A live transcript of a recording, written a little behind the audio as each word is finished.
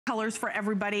colors for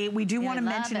everybody. We do want to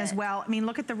mention as well, I mean,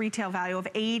 look at the retail value of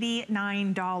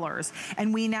 $89,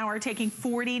 and we now are taking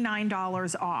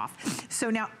 $49 off. So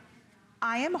now,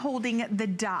 I am holding the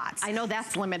dots. I know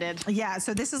that's limited. Yeah,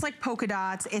 so this is like polka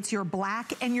dots. It's your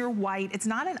black and your white. It's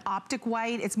not an optic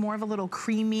white. It's more of a little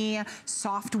creamy,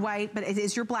 soft white, but it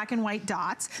is your black and white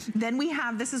dots. Then we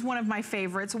have, this is one of my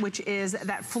favorites, which is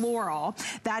that floral.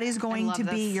 That is going to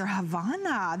be your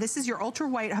Havana. This is your ultra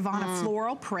white Havana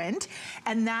floral print.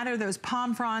 And that are those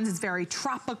palm fronds. It's very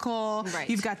tropical. Right.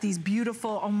 You've got these beautiful,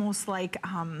 almost like,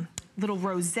 little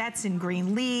rosettes and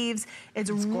green leaves.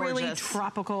 It's really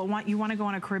tropical. You want to go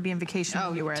on a Caribbean vacation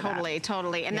when you wear that.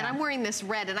 Totally. And then I'm wearing this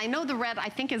red, and I know the red I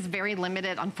think is very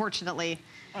limited, unfortunately.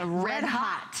 Red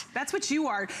hot. That's what you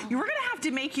are. You were gonna have to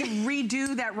make you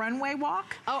redo that runway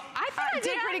walk. Oh, I thought I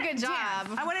did a pretty good job.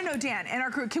 Dan, I want to know, Dan, and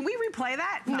our crew, can we replay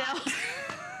that? No.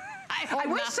 I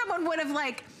wish someone would have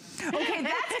like, okay,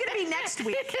 that's gonna be next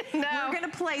week. No. We're gonna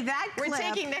play that clip. We're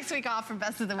taking next week off for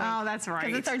Best of the Week. Oh, that's right.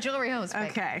 Because it's our jewelry host.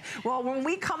 Okay. Well, when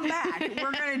we come back,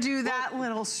 we're gonna do that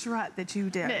little strut that you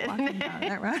did. Walking down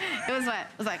that, right? It was what?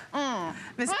 It was like,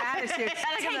 Miss Attitude.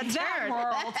 Take that,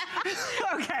 world.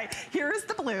 Okay, here's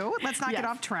the blue. Let's not get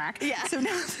off track. Yeah. So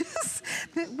now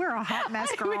we're a hot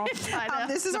mess, girl.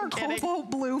 This is our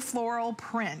cobalt blue floral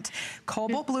print.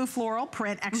 Cobalt blue floral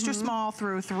print, extra small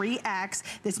through 3X.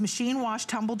 This machine wash,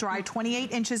 tumble dry,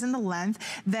 28 inches in the length.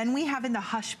 Then we have in the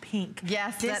Hush Pink.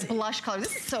 Yes, that blush color.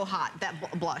 This is so hot,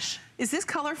 that blush. Is this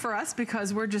color for us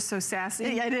because we're just so sassy?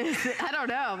 Yeah, it is. I don't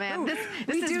know, man. Ooh,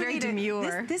 this is very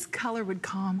demure. This color would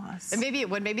calm us. And maybe it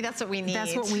would. Maybe that's what we need.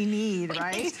 That's what we need,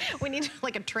 right? We need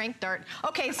like a trank dart.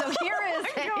 Okay, so here is I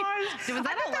think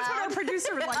that's what our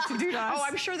producer would like to do to us. Oh,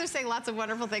 I'm sure they're saying lots of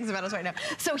wonderful things about us right now.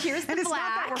 So here's the black. And it's not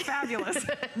that we're fabulous.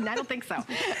 I don't think so.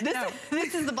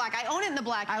 This is the black. I own it in the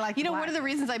black. I like the black. One of the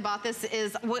reasons I bought this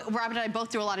is Robin and I both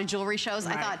do a lot of jewelry shows.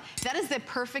 I thought that is the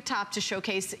perfect top to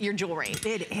showcase your jewelry.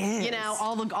 It is. You know,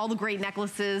 all the great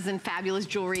necklaces and fabulous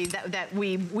jewelry that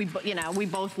we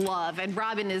both love. And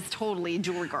Robin is totally a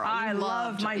jewelry girl. I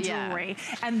love my jewelry.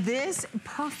 And this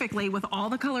perfectly with all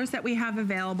the colors that we have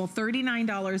available,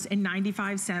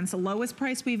 $39.95, lowest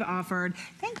price we've offered.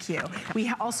 Thank you.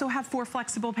 We also have 4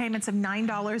 flexible payments of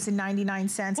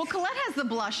 $9.99. Well, Colette has the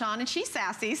blush on and she's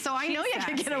sassy, so I know you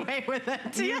can get away with it.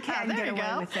 You can get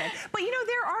away with it. But you know,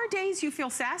 there are days you feel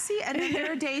sassy and then there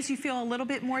are days you feel a little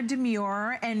bit more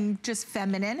demure and just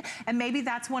feminine. And maybe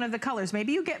that's one of the colors.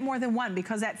 Maybe you get more than one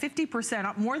because at 50%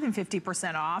 off, more than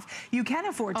 50% off, you can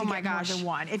afford to get more than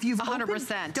one. If you've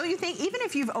 100%. Don't you think, even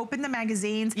if you've opened the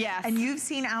magazines and you've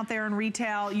seen out there in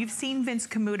retail, you've seen Vince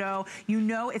Camuto, you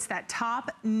know it's that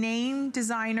top name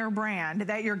designer brand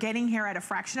that you're getting here at a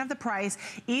fraction of the price.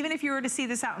 Even if you were to see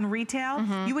this out in retail,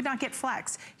 you would not get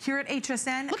flex. Here at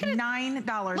HSN,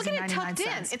 $9.99. Look at it tucked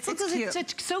in.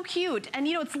 It's so cute. And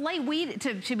you know, it's lightweight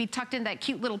to be tucked in that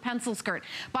cute little pencil skirt.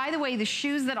 By the way, the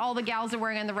shoes that all the gals are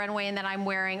wearing on the runway and that I'm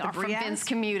wearing are from Vince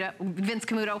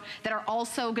Camuto that are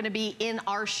also going to be in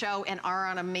our show and are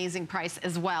on an amazing price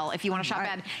as well if you want to shop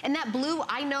at. And that blue,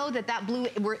 I know that blue,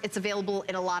 it's available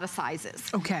in a lot of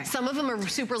sizes. Okay. Some of them are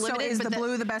super limited. So is the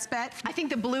blue the best bet? I think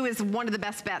the blue is one of the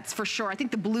best bets for sure. I think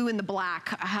the blue and the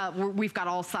black, we've got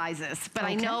all sizes. But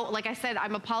I know, like I said,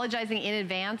 I'm apologizing in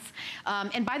advance.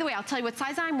 And by the way, I'll tell you what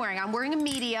size I'm wearing. I'm wearing a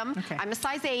medium. I'm a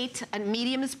size 8, and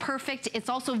medium is perfect. It's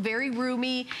also very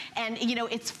roomy, and you know,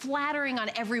 it's flattering on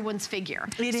everyone's figure.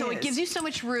 So it gives you so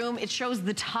much room. It shows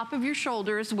the top of your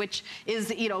shoulders, which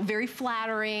is, you know, very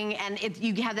flattering, and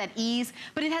you have that ease,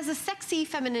 but it has a sexy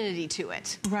femininity to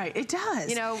it. Right, it does.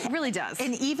 You know, it really does.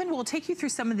 And even, we'll take you through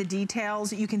some of the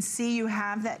details. You can see you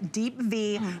have that deep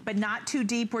V, but not too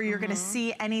deep where you're gonna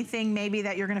see anything maybe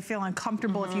that you're gonna feel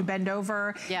uncomfortable if you bend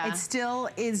over. It still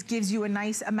gives you a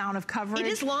nice amount of coverage. It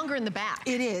is longer in the back.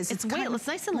 It is. It's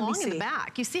nice and long in the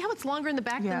back. You see how it's longer in the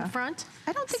back than the front?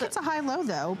 I don't think it's a high-low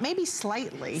though. Maybe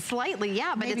slightly. Slightly,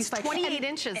 yeah, but it's 28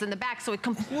 inches in the back, so it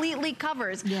completely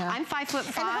covers. I'm 5'5".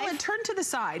 And Helen, turn to the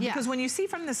side, because when you see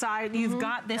from the side, you've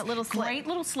got this great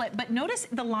little slit, but notice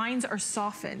the lines are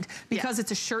softened because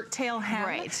it's a shirt tail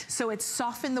hem, so it's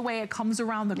softened the way it comes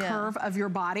around the curve of your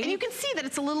body. And you can see that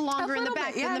it's a little longer in the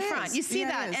back than the front. You see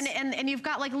that, and you've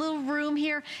got like a little room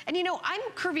here. And you know, I'm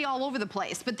curvy all over the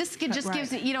place, but this just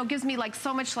gives me, you know, gives me like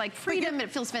so much like freedom, and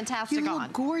it feels fantastic on. You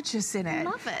look gorgeous in it. I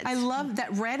love it. I love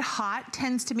that red hot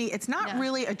tends to me, it's not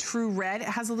really a true red. It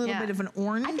has a little bit of an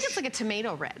orange. I think it's like a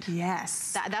tomato red.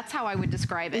 Yes. That's how I would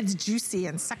describe it. It's juicy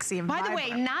and sexy and vibrant. By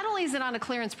the way, not only is it on a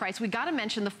clearance price, we got to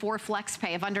mention the 4 flex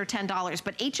pay of under $10,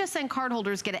 but HSN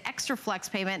cardholders get an extra flex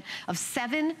payment of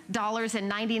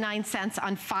 $7.99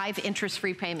 on 5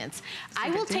 interest-free payments. I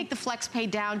will take the flex pay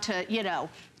down to, you know,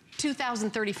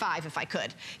 $2,035 if I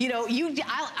could. You know,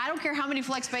 I don't care how many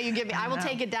flex pay you give me. I will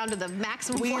take it down to the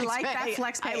maximum flex pay. We like that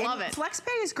flex pay. I love it. Flex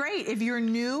pay is great. If you're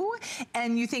new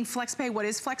and you think flex pay, what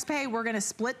is flex pay? We're gonna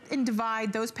split and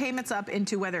divide those payments up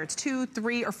into whether it's 2,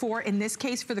 3, or 4. In this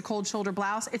case, for the cold shoulder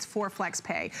blouse, it's 4 flex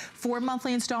pay. 4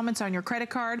 monthly installments on your credit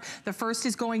card. The first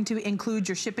is going to include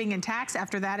your shipping and tax.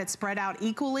 After that, it's spread out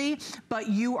equally, but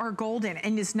you are golden.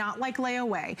 And it's not like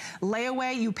layaway.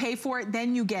 Layaway, you pay for it,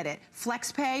 then you get it.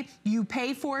 Flex pay, you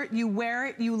pay for it, you wear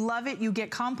it, you love it, you get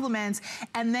compliments,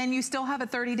 and then you still have a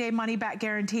 30-day money-back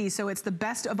guarantee. So it's the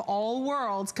best of all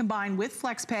worlds combined with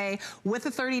flex pay, with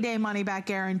a 30-day money-back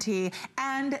guarantee,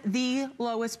 and the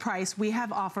lowest price we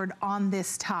have offered on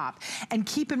this top. And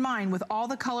keep in mind, with all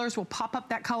the colors, we'll pop up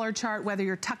that color chart, whether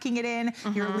you're tucking it in,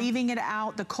 you're leaving it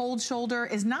out, the cold shoulder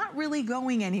is not really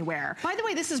going anywhere. By the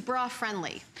way, this is bra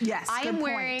friendly. Yes, I am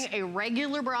wearing a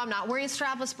regular bra. I'm not wearing a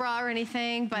strapless bra or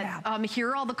anything, but here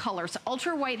are all the colors.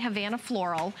 Ultra white Havana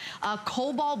floral,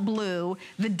 cobalt blue.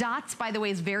 The dots, by the way,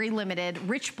 is very limited.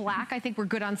 Rich black, I think we're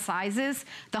good on sizes.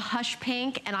 The hush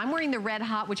pink, and I'm wearing the red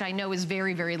hot, which I know is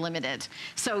very, very limited.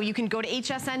 So you can go to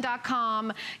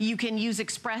hsn.com. You can use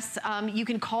Express. You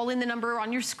can call in the number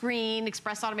on your screen,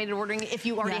 Express Automated Ordering, if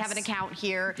you already have an account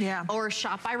here, or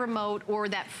shop by remote, or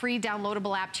that free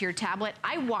downloadable app to your tablet.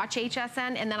 I watch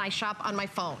HSN and then I shop on my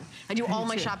phone. I do all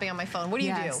my shopping on my phone. What do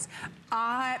you do?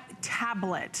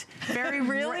 Tablet. Very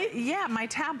really? Yeah, my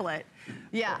tablet.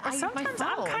 Yeah, sometimes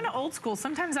I'm kind of old school.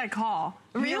 Sometimes I call.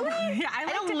 Really? You know? Yeah,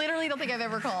 I literally don't think I've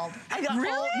ever called.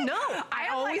 Really? No, I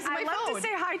always my phone. I love to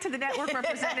say hi to the network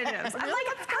representatives. I'm like,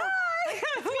 hi.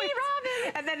 It's me,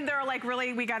 Robin. And then they're like,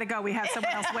 really, we got to go. We have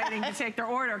someone else waiting to take their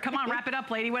order. Come on, wrap it up,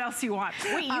 lady. What else do you want?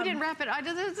 Wait, you didn't wrap it. I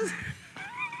thought this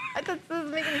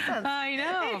doesn't make any sense. I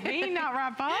know. Me not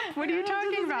wrap up? What are you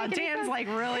talking about? Dan's like,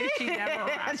 really? She never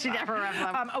wraps up. She never wraps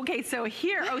up. Okay, so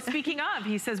here, speaking of,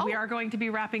 he says we are going to be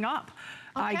wrapping up.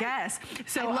 Okay. I guess.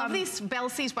 So I love these bell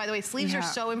sleeves, by the way. Sleeves are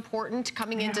so important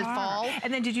coming into fall.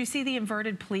 And then did you see the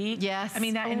inverted pleat? Yes. I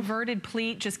mean, that inverted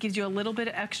pleat just gives you a little bit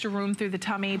of extra room through the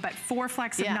tummy, but 4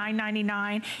 flex of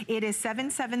 $9.99. It is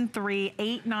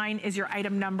 77389 is your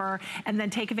item number, and then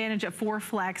take advantage of 4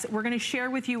 flex. We're gonna share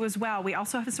with you as well. We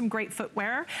also have some great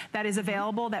footwear that is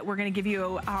available that we're gonna give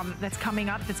you, that's coming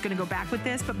up, that's gonna go back with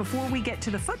this. But before we get to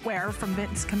the footwear from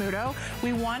Vince Camuto,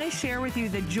 we wanna share with you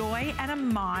the Joy and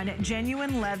Amon genuine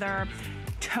leather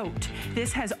tote.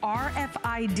 This has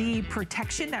RFID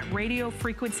protection, that radio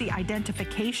frequency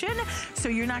identification, so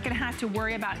you're not going to have to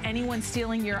worry about anyone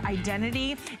stealing your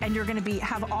identity, and you're going to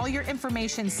have all your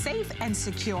information safe and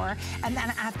secure. And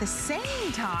then at the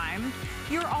same time,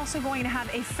 you're also going to have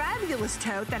a fabulous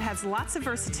tote that has lots of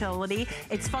versatility.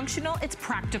 It's functional, it's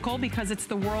practical because it's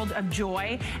the world of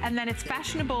joy, and then it's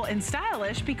fashionable and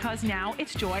stylish because now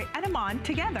it's Joy and Amon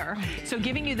together. So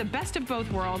giving you the best of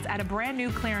both worlds at a brand new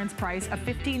clearance price of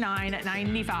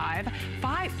 $59.95.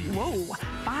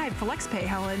 5 flex pay,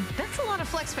 Helen. That's a lot of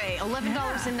flex pay.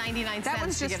 $11.99. That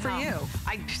one's just for you.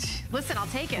 Listen, I'll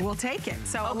take it. We'll take it.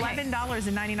 So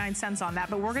 $11.99 on that,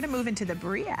 but we're gonna move into the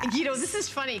Briac. You know, this is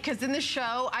funny because in the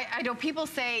show, I know people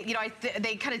say, you know,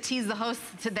 they kind of tease the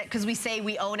hosts because we say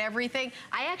we own everything.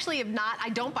 I actually have not. I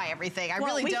don't buy everything. I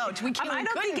really don't. I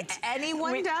don't think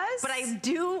anyone does. But I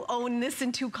do own this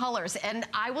in 2 colors, and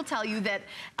I will tell you that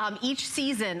each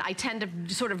season I tend to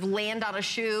sort of land on a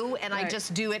shoe, and I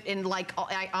just do it in like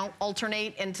I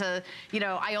alternate into, you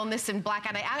know, I own this in black,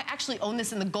 and I actually own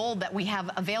this in the gold that we have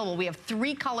available. We have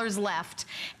 3 colors left,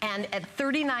 and at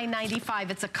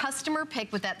 $39.95, it's a customer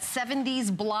pick with that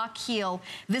 70s block heel.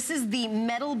 This is the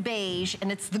metal beige,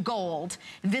 and it's the gold.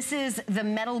 This is the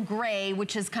metal gray,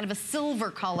 which is kind of a silver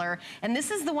color, and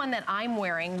this is the one that I'm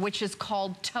wearing, which is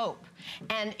called taupe.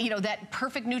 And you know, that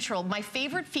perfect neutral. My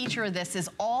favorite feature of this is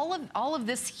all of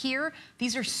this here,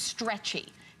 these are stretchy.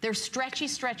 They're stretchy,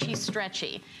 stretchy,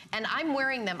 stretchy. And I'm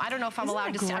wearing them. I don't know if I'm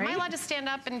allowed to am I allowed to stand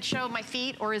up and show my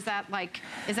feet, or is that like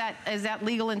is that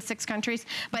legal in 6 countries?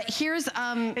 But here's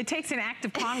it takes an act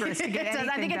of Congress to get anything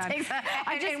I think done.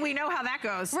 It takes and we know how that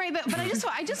goes. Right, but I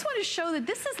just want to show that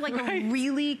this is like a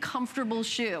really comfortable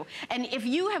shoe. And if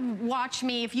you have watched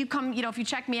me, if you come, you know, if you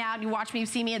check me out, you watch me, you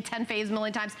see me at 10 Faves a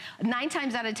million times, 9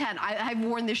 times out of 10, I've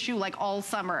worn this shoe like all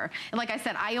summer. And like I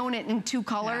said, I own it in 2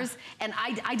 colors, and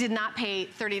I did not pay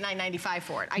 $39.95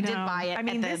 for it. I did buy it at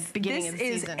the beginning of the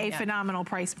season. This is a phenomenal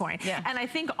price point. Yeah. And I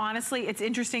think, honestly, it's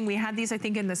interesting. We had these, I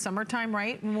think, in the summertime,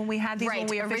 right? When we had these, when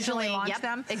we originally launched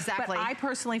them. Exactly. But I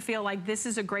personally feel like this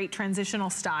is a great transitional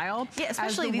style. Yeah,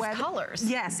 especially these colors.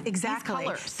 Yes, exactly. These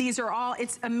colors. These are all,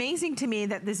 it's amazing to me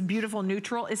that this beautiful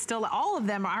neutral is still, all of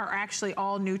them are actually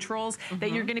all neutrals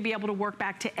that you're gonna be able to work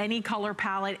back to any color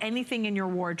palette, anything in your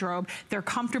wardrobe. They're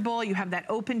comfortable. You have that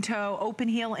open toe, open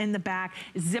heel in the back,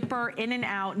 zipper in and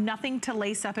out, nothing to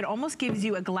lace up. It almost gives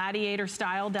you a gladiator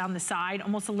style down the side,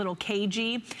 almost a little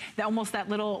cagey, almost that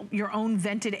little, your own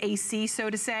vented AC, so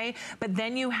to say. But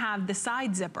then you have the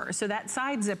side zipper. So that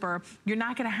side zipper, you're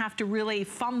not gonna have to really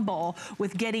fumble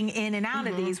with getting in and out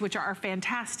of these, which are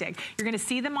fantastic. You're gonna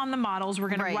see them on the models. We're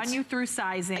gonna run you through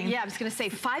sizing. Yeah, I was gonna say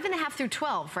 5.5 through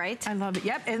 12, right? I love it.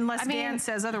 Yep, unless Dan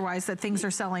says otherwise that things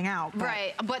are selling out. But.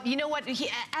 Right, but you know what?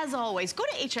 As always, go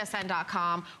to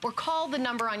hsn.com or call the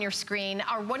number on your screen.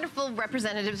 Our wonderful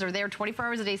representatives are there 24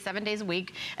 hours a day, 7 days a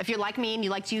week. If you're like me and you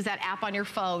like to use that app on your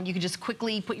phone, you can just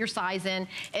quickly put your size in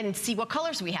and see what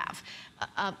colors we have.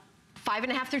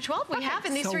 5.5 through 12 we have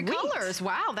in these three colors.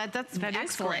 Wow, that's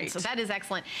excellent. So that is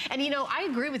excellent. And you know, I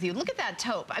agree with you. Look at that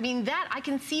taupe. I mean, that I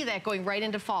can see that going right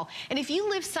into fall. And if you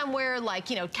live somewhere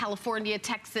like, you know, California,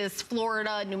 Texas,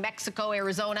 Florida, New Mexico,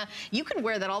 Arizona, you can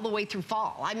wear that all the way through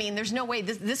fall. I mean, there's no way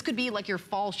this could be like your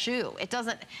fall shoe. It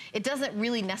doesn't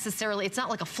really necessarily, it's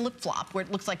not like a flip-flop where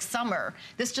it looks like summer.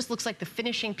 This just looks like the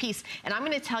finishing piece. And I'm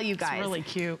going to tell you guys, it's really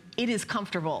cute. It is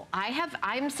comfortable.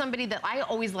 I'm somebody that I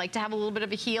always like to have a little bit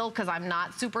of a heel because I'm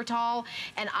not super tall,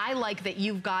 and I like that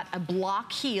you've got a block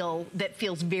heel that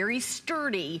feels very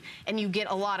sturdy and you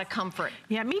get a lot of comfort.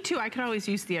 Yeah, me too. I could always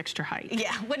use the extra height.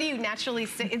 Yeah, what do you naturally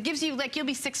say? It gives you, like, you'll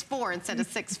be 6'4" instead of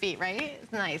 6 feet, right?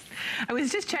 It's nice. I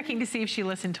was just checking to see if she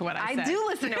listened to what I said. I do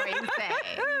listen to what you say.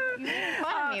 You make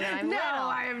fun of me that I'm no, little.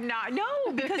 I am not.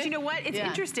 No, because you know what? It's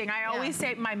interesting. I always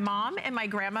say my mom and my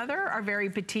grandmother are very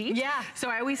petite. Yeah. So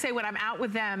I always say when I'm out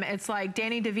with them, it's like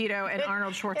Danny DeVito and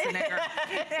Arnold Schwarzenegger.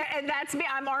 And that's me.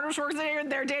 I'm Arnold Schwarzenegger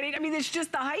and they're Danny. I mean, it's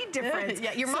just the height difference.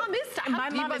 Yeah, your mom is tiny. My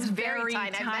mom is very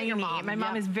tiny. My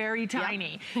mom is very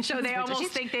tiny. So they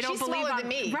almost think they don't believe I'm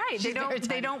me. Right.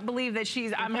 They don't believe that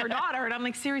I'm her daughter. And I'm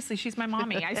like, seriously, she's my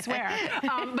mommy, I swear.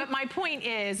 But my point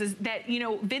is that, you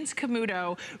know, Vince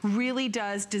Camuto really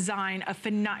does design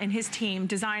and his team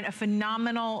design a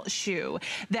phenomenal shoe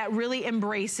that really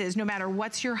embraces no matter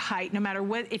what's your height, no matter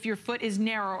what, if your foot is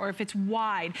narrow or if it's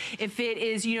wide, if it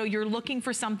is, you know, you're looking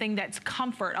for something that's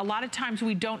comfort. A lot of times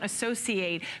we don't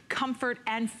associate comfort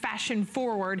and fashion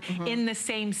forward in the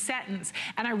same sentence.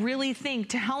 And I really think,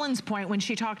 to Helen's point when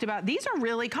she talked about, these are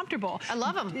really comfortable. I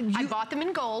love them. I bought them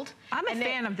in gold. I'm a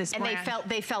fan of this brand. And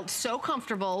they felt so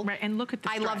comfortable. Right, and look at the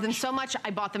stretch. I love them so much.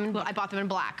 I bought them in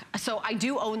black. So I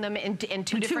do own them in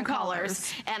two different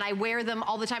colors. And I wear them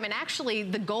all the time. And actually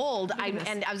the gold,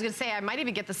 and I was gonna say I might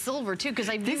even get the silver too, because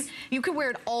you could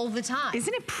wear it all the time.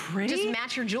 Isn't it pretty? Just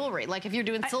match your jewelry. Like if you're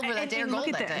doing silver that day or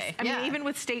gold that day. I mean, even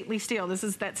with stately steel, this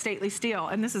is that stately steel,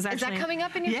 and this is actually. Is that coming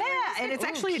up in your? Yeah, and it's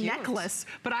actually a necklace,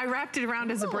 but I wrapped it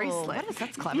around as a bracelet.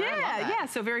 That's clever. Yeah, I love that. Yeah,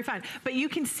 so very fun. But you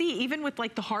can see even with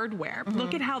like the hardware,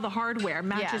 look at how the hardware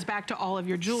matches back to all of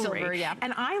your jewelry. Silver,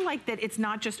 and I like that it's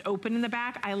not just open in the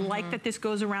back. I like that this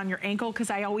goes around your ankle because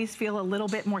I always feel a little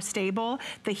bit more stable.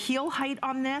 The heel height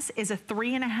on this is a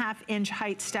 3.5-inch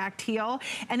height stacked heel,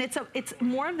 and it's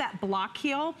more of that block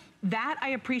heel. That I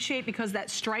appreciate because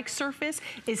that strike surface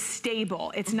is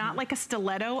stable. It's not like a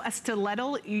stiletto. A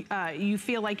stiletto, you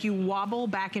feel like you wobble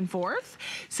back and forth.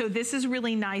 So this is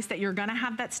really nice that you're gonna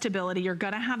have that stability. You're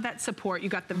gonna have that support. You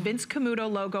got the Vince Camuto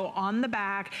logo on the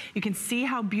back. You can see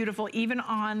how beautiful, even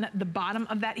on the bottom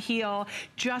of that heel,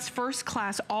 just first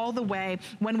class all the way.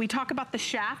 When we talk about the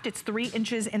shaft, it's 3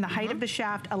 inches in the height of the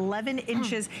shaft, 11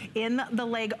 inches in the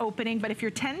leg opening. But if your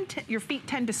feet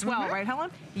tend to swell, right, Helen?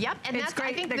 Yep, and that's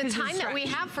great. I think the time that we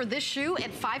have for this shoe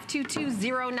at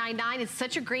 $522,099 is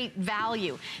such a great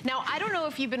value. Now, I don't know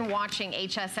if you've been watching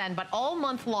HSN, but all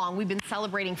month long we've been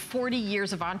celebrating 40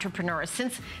 years of entrepreneurs.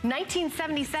 Since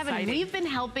 1977, we've been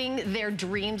helping their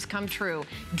dreams come true.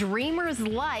 Dreamers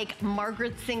like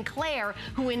Margaret Sinclair,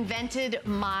 who invented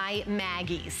My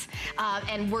Maggie's.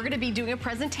 And we're going to be doing a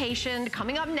presentation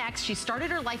coming up next. She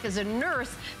started her life as a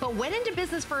nurse, but went into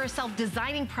business for herself,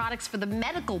 designing products for the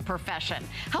medical profession.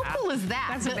 How cool is that?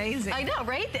 That's amazing. I know,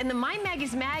 right? And the My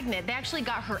Maggie's magnet, they actually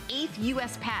got her 8th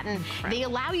U.S. patent. Incredible. They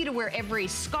allow you to wear every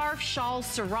scarf, shawl,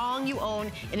 sarong you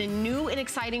own in a new and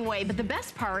exciting way. But the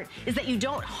best part is that you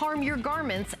don't harm your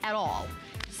garments at all.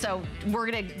 So we're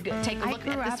gonna take a look at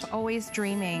this. I grew up always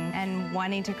dreaming and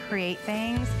wanting to create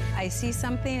things. I see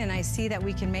something and I see that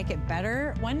we can make it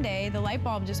better. One day, the light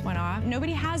bulb just went off.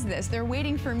 Nobody has this. They're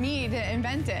waiting for me to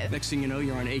invent it. Next thing you know,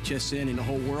 you're on HSN and the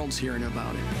whole world's hearing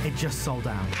about it. It just sold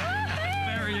out.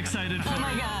 Very excited for Oh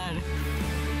my God.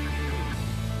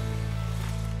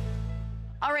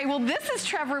 All right, well, this is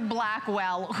Trevor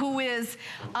Blackwell, who is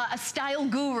a style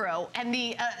guru and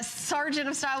the sergeant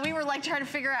of style. We were like trying to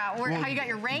figure out how you got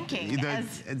your ranking.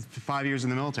 It's 5 years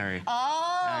in the military.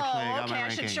 Oh, Actually, okay, I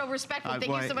should show respect. Thank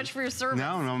you so much for your service.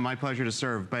 No, my pleasure to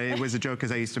serve. But it was a joke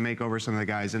because I used to make over some of the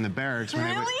guys in the barracks.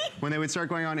 When they would start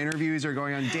going on interviews or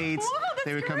going on dates,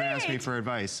 they would come and ask me for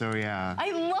advice, so yeah. I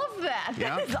love that.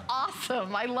 That is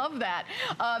awesome. I love that.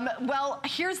 Well,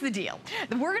 here's the deal.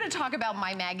 We're going to talk about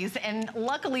My Maggies, and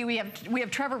luckily we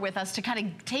have Trevor with us to kind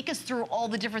of take us through all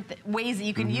the different ways that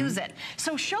you can use it.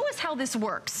 So show us how this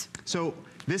works. So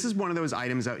this is one of those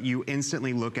items that you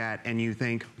instantly look at and you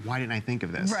think, why didn't I think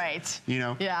of this? Right. You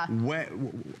know? Yeah.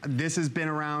 This has been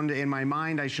around in my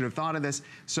mind. I should have thought of this.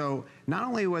 So not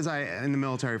only was I in the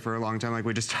military for a long time, like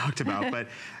we just talked about, but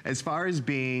as far as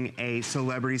being a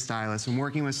celebrity stylist and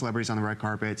working with celebrities on the red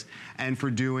carpets and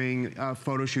for doing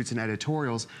photo shoots and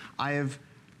editorials, I have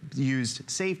used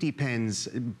safety pins,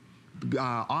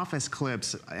 office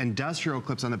clips, industrial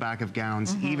clips on the back of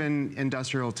gowns, even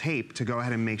industrial tape to go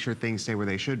ahead and make sure things stay where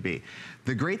they should be.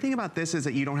 The great thing about this is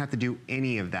that you don't have to do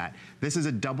any of that. This is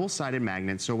a double-sided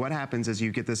magnet, so what happens is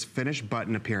you get this finished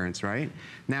button appearance, right?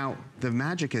 Now, the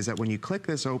magic is that when you click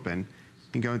this open,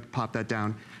 you go and pop that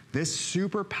down, this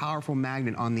super powerful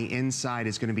magnet on the inside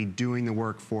is gonna be doing the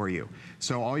work for you.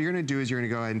 So all you're gonna do is you're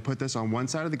gonna go ahead and put this on one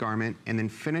side of the garment and then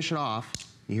finish it off.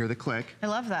 You hear the click. I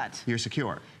love that. You're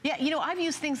secure. Yeah, you know, I've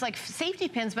used things like safety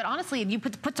pins, but honestly, you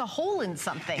puts a hole in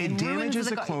something. It damages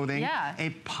the clothing. Yeah.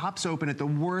 It pops open at the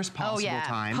worst possible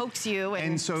time. Pokes you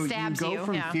and so stabs you. So you go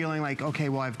from feeling like, okay,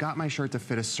 well, I've got my shirt to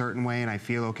fit a certain way and I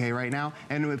feel okay right now.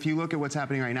 And if you look at what's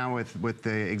happening right now with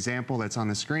the example that's on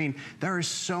the screen, there are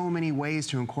so many ways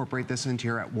to incorporate this into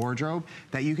your wardrobe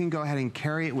that you can go ahead and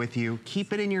carry it with you,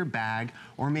 keep it in your bag,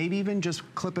 or maybe even just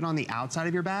clip it on the outside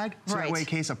of your bag. So that way, in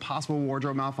case a possible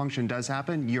wardrobe malfunction does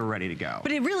happen, you're ready to go.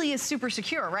 But it really is super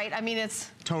secure, right? I mean,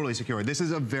 it's totally secure. This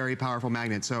is a very powerful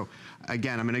magnet. So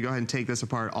again, I'm gonna go ahead and take this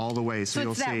apart all the way so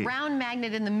you'll see. So it's that round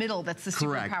magnet in the middle that's the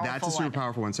super powerful one. Correct, that's a super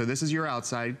powerful one. So this is your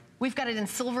outside. We've got it in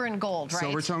silver and gold, right?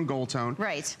 Silver tone, gold tone.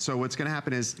 Right. So what's gonna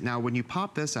happen is, now when you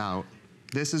pop this out,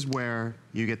 this is where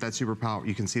you get that super power.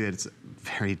 You can see that it's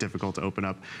very difficult to open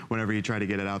up whenever you try to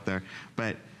get it out there.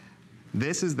 But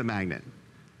this is the magnet.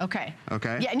 Okay.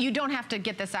 Okay. Yeah, and you don't have to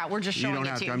get this out. We're just showing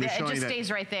it to you. I'm just showing it just stays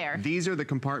right there. These are the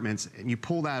compartments, and you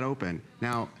pull that open.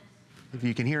 Now, if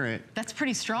you can hear it, that's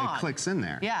pretty strong. It clicks in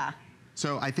there. Yeah.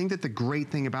 So I think that the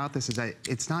great thing about this is that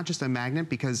it's not just a magnet,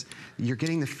 because you're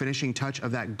getting the finishing touch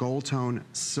of that gold tone,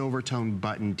 silver tone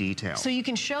button detail. So you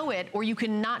can show it or you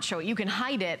can not show it. You can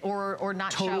hide it or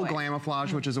not show it. Total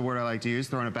glamouflage, which is a word I like to use,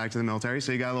 throwing it back to the military.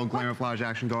 So you got a little glamouflage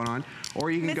action going on, or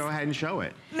you can go ahead and show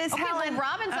it. Miss Helen, well,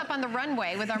 Robin's up on the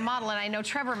runway with our model, and I know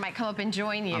Trevor might come up and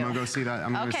join you. I'm gonna go see that.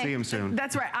 I'm gonna see him soon.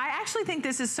 That's right. I actually think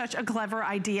this is such a clever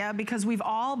idea, because we've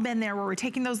all been there where we're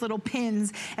taking those little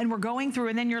pins and we're going through,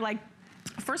 and then you're like,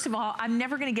 first of all, I'm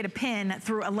never gonna get a pin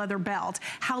through a leather belt.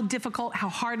 How difficult, how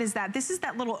hard is that? This is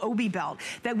that little Obi belt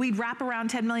that we'd wrap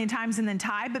around 10 million times and then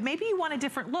tie, but maybe you want a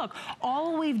different look.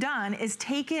 All we've done is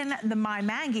taken the My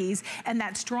Maggies and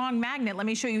that strong magnet, let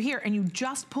me show you here, and you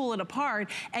just pull it apart,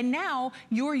 and now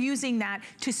you're using that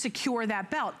to secure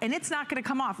that belt, and it's not gonna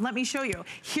come off. Let me show you.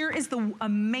 Here is the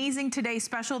amazing Today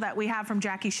Special that we have from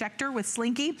Jackie Schechter with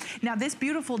Slinky. Now, this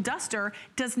beautiful duster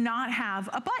does not have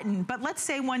a button, but let's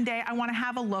say one day I wanna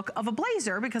have a look of a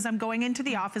blazer because I'm going into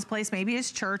the office place, maybe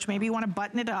it's church, maybe you want to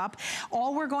button it up.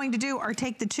 All we're going to do are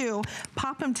take the two,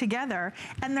 pop them together,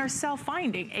 and they're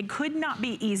self-finding. It could not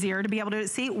be easier to be able to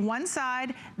see one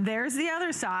side, there's the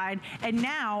other side, and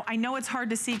now I know it's hard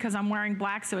to see because I'm wearing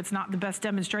black, so it's not the best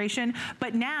demonstration,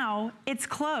 but now it's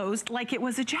closed like it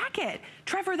was a jacket.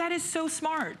 Trevor, that is so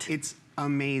smart. It's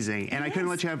amazing. And I couldn't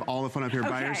let you have all the fun up here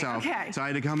by yourself. So I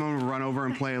had to come home and run over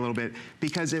and play a little bit,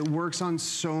 because it works on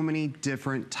so many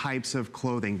different types of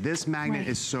clothing. This magnet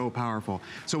is so powerful.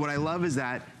 So what I love is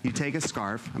that you take a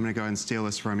scarf. I'm gonna go ahead and steal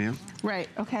this from you. Right,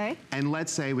 okay. And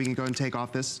let's say we can go and take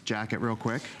off this jacket real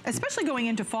quick. Especially going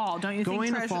into fall, don't you think,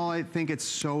 Going into fall, I think it's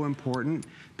so important,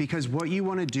 because what you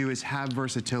wanna do is have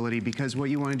versatility, because what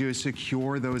you wanna do is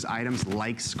secure those items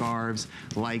like scarves,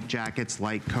 like jackets,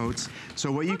 like coats.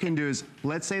 So what you can do is is,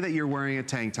 let's say that you're wearing a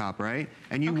tank top, right?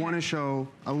 And you want to show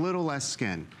a little less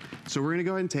skin. So we're gonna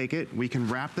go ahead and take it. We can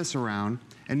wrap this around.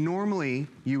 And normally,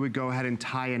 you would go ahead and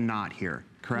tie a knot here,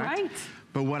 correct? Right.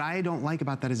 But what I don't like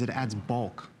about that is it adds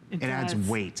bulk. It adds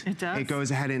weight. It does. It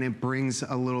goes ahead and it brings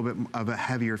a little bit of a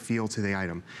heavier feel to the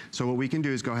item. So what we can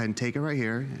do is go ahead and take it right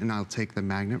here, and I'll take the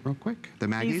magnet real quick. The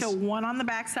Maggies. So one on the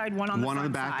back side, one on the front One on the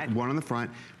back, side. one on the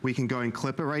front. We can go and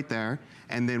clip it right there,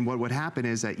 and then what would happen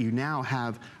is that you now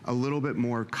have a little bit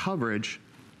more coverage.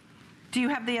 Do you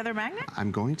have the other magnet?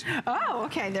 I'm going to. Oh,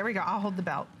 okay, there we go. I'll hold the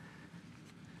belt.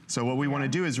 So what we want to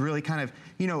do is really kind of,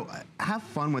 you know, have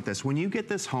fun with this. When you get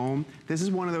this home, this is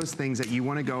one of those things that you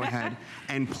want to go ahead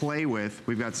and play with.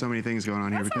 We've got so many things going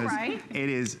on here because it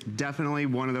is definitely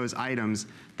one of those items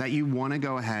that you want to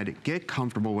go ahead, get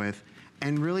comfortable with,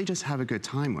 and really just have a good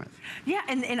time with. Yeah,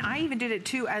 and I even did it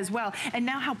too as well. And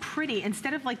now how pretty,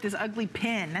 instead of like this ugly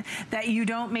pin that you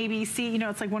don't maybe see, you know,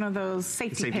 it's like one of those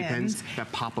safety pins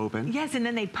that pop open. Yes, and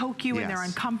then they poke you and they're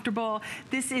uncomfortable.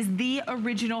 This is the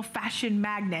original fashion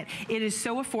magnet. It is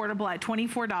so affordable at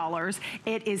 $24.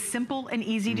 It is simple and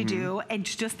easy to do.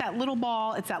 It's just that little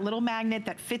ball, it's that little magnet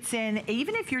that fits in,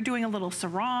 even if you're doing a little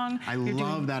sarong. I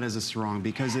love that as a sarong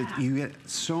because you get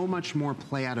so much more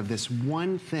play out of this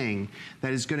one thing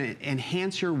that is gonna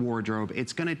enhance your wardrobe.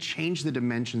 It's gonna change the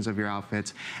dimensions of your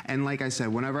outfits. And like I said,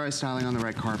 whenever I was styling on the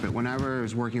red carpet, whenever I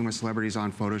was working with celebrities on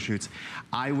photo shoots,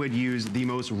 I would use the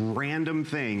most random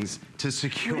things to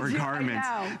secure garments.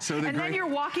 So then you're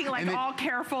walking like all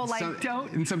careful, like don't.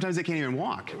 And sometimes they can't even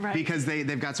walk because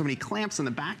they've got so many clamps on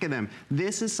the back of them.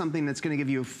 This is something that's gonna give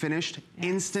you a finished,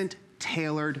 instant,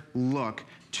 tailored look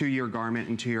to your garment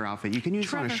and to your outfit. You can use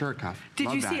it on a shirt cuff.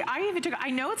 Did you see, I even took, I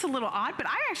know it's a little odd, but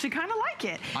I actually kind of like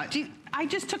it. I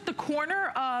just took the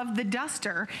corner of the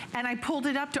duster and I pulled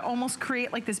it up to almost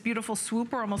create like this beautiful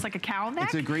swoop or almost like a cowl neck.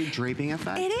 It's a great draping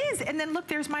effect. It is, and then look,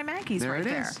 there's my Maggies right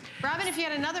there. Robin, if you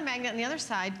had another magnet on the other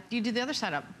side, you do the other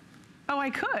side up. Oh, I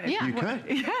could. Yeah. You could.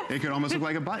 Yeah. It could almost look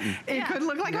like a button. It could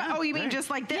look like a, oh, you mean just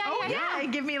like this? Yeah,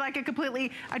 Give me like a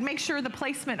completely, I'd make sure the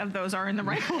placement of those are in the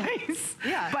right place.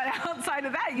 But outside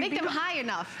of that, you make them high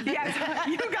enough. Yes,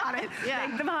 you got it.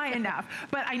 Make them high enough.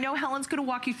 But I know Helen's going to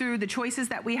walk you through the choices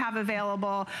that we have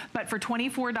available, but for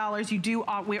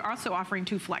 $24, we're also offering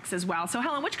 2 flex as well. So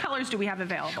Helen, which colors do we have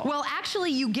available? Well,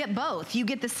 actually you get both. You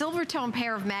get the silver tone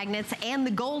pair of magnets and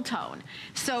the gold tone.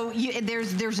 So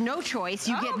there's no choice.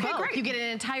 You get both. Great. You get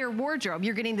an entire wardrobe.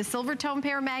 You're getting the silver tone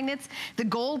pair of magnets, the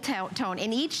gold tone,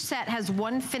 and each set has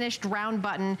one finished round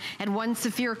button and one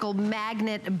spherical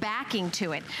magnet backing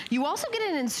to it. You also get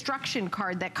an instruction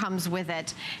card that comes with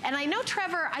it. And I know,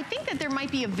 Trevor, I think that there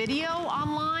might be a video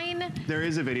online. There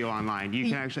is a video online. You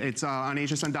can actually, it's on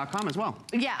hsn.com as well.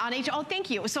 Yeah, oh,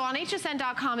 thank you. So on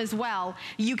hsn.com as well,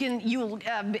 you can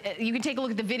take a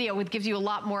look at the video. It gives you a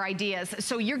lot more ideas.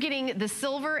 So you're getting the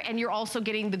silver and you're also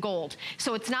getting the gold.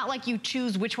 So it's not like you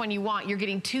choose which one you want. You're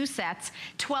getting 2 sets.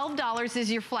 $12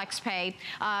 is your flex pay.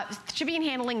 Shipping and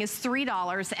handling is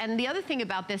 $3. And the other thing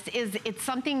about this is it's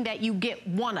something that you get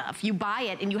one of. You buy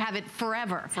it and you have it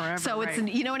forever. So it's,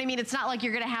 you know what I mean? It's not like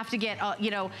you're gonna have to get, you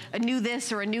know, a new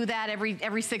this or a new that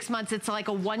every 6 months. It's like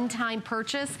a one-time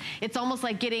purchase. It's almost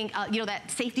like getting, you know, that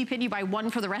safety pin you buy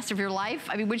one for the rest of your life.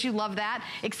 I mean, would you love that?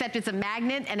 Except it's a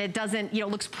magnet and it doesn't, you know,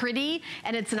 looks pretty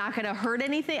and it's not gonna hurt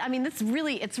anything. I mean, it's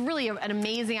really an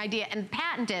amazing idea and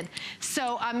patented.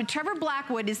 So Trevor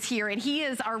Blackwood is here and he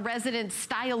is our resident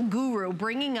style guru,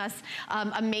 bringing us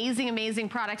amazing, amazing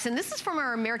products. And this is from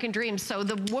our American Dreams. So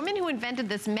the woman who invented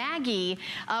this, Maggie,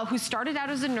 who started out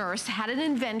as a nurse, had an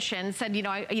invention, said, you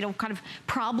know, kind of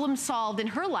problem solved in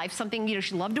her life, something, you know,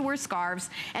 she loved to wear scarves.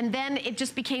 And then it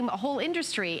just became a whole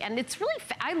industry. And it's really,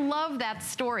 I love that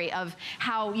story of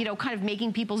how, you know, kind of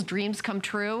making people's dreams come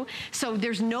true. So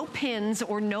there's no pins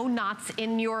or no knots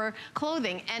in your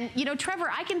clothing. And, you know,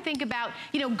 Trevor, I can think about,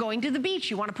 you know, going to the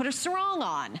beach. You want to put a sarong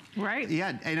on. Right.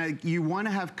 Yeah, and you want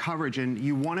to have coverage and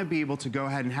you want to be able to go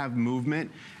ahead and have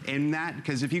movement in that,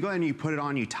 because if you go ahead and you put it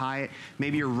on, you tie it,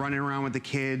 maybe you're running around with the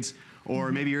kids,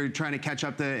 or maybe you're trying to catch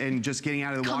up and just getting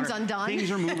out of the water. Comes undone. Things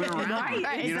are moving around.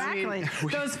 Right, you know exactly.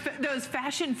 what I mean? Those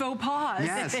fashion faux pas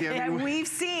that we've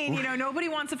seen. You know, nobody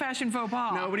wants a fashion faux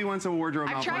pas. Nobody wants a wardrobe.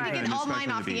 I've tried to get all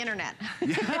mine off the internet.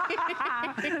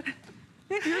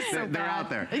 They're out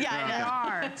there. Yeah, they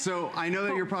are. So I know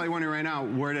that you're probably wondering right now,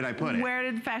 where did I put it? Where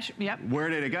did fashion, yep. Where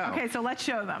did it go? Okay, so let's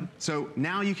show them. So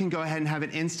now you can go ahead and have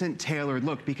an instant tailored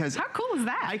look, because how cool is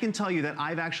that? I can tell you that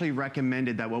I've actually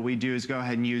recommended that what we do is go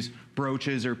ahead and use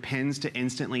brooches or pins to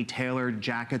instantly tailor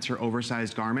jackets or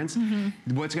oversized garments.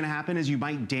 What's gonna happen is you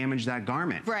might damage that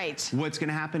garment. Right. What's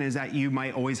gonna happen is that you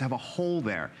might always have a hole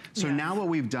there. So now what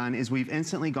we've done is we've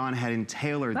instantly gone ahead and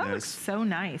tailored that this. looks so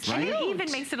nice. Right? And it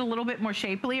even makes it a little bit more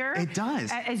shapelier. It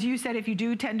does. As you said, if you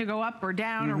do tend to go up or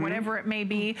down or whatever it may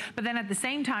be, but then at the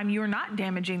same time, you're not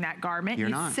damaging that garment. You're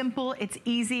it's not. Simple, it's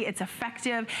easy, it's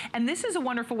effective. And this is a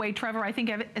wonderful way, Trevor, I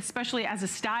think, especially as a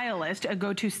stylist, a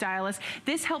go-to stylist,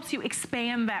 this helps you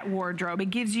expand that wardrobe.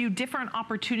 It gives you different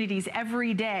opportunities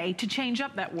every day to change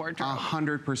up that wardrobe.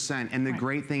 100%. And the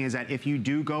great thing is that if you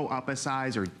do go up a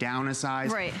size or down a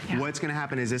size, what's gonna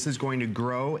happen is this is going to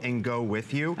grow and go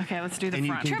with you. Okay, let's do the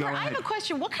front. Trevor, I have a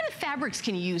question. What kind of fabrics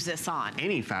can you use this on?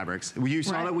 Any fabrics. You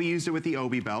saw that we used it with the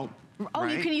Obi belt. Oh,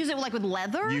 right? you can use it like with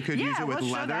leather? You could use it with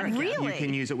leather. Really? You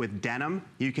can use it with denim.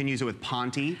 You can use it with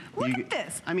ponte. Look at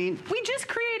this. I mean, we just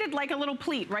created like a little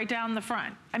pleat right down the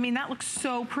front. I mean, that looks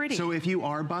so pretty. So if you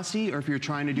are busty, or if you're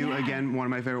trying to do, again, one of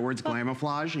my favorite words,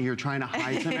 glamouflage, and you're trying to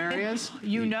hide some areas,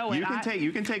 you know it.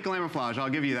 You can take glamouflage. I'll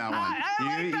give you that one.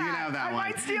 I you can have that one. I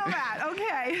might steal that.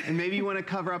 Okay. And maybe you want to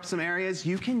cover up some areas.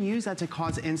 You can use that to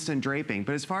cause instant draping.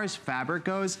 But as far as fabric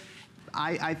goes,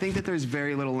 I think that there's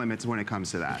very little limits when it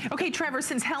comes to that. Okay, Trevor,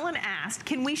 since Helen asked,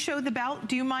 can we show the belt?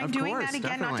 Do you mind doing that again?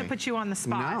 Definitely. Not to put you on the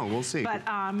spot. No, we'll see. But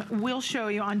we'll show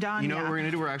you on Danya. You know what we're gonna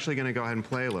do? We're actually gonna go ahead and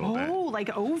play a little bit. Oh,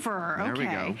 like over. There we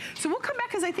okay. go. So we'll come back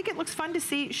because I think it looks fun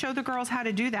to show the girls how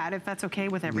to do that, if that's okay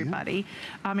with everybody.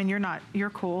 And you're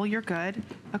cool, you're good.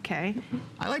 Okay.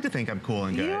 I like to think I'm cool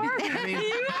and good. You are. I mean,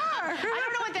 you are. I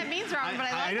don't know what that means, Robin,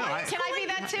 but I like it. Can I be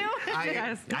that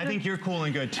too? I think you're cool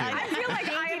and good too. I feel like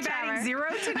I am batting 0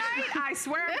 tonight. I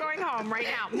swear I'm going home right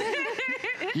now.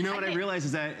 You know what I realize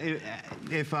is that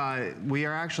if we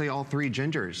are actually all three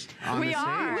gingers on the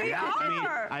stage. We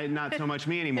are. I mean, not so much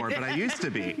me anymore, but I used to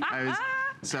be.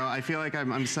 So I feel like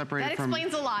I'm separated from... That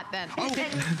explains a lot then. Oh,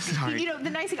 sorry. You know,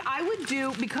 the nice thing I would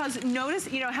do, because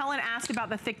notice, you know, Helen asked about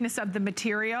the thickness of the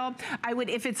material. I would,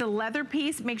 if it's a leather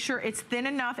piece, make sure it's thin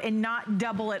enough and not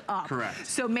double it up. Correct.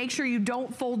 So make sure you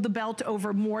don't fold the belt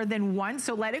over more than once.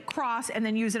 So let it cross and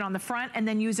then use it on the front and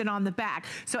then use it on the back.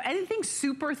 So anything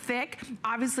super thick,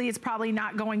 obviously it's probably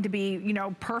not going to be, you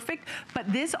know, perfect, but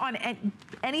this on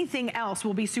anything else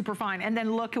will be super fine. And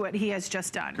then look at what he has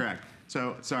just done. Correct.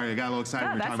 So, sorry, I got a little excited.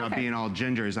 No, We're talking about being all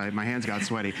gingers. My hands got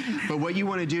sweaty. But what you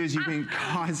want to do is you can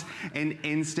cause an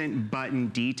instant button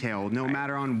detail, no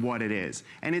matter on what it is.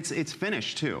 And it's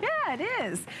finished, too. Yeah, it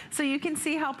is. So you can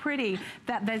see how pretty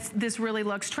this really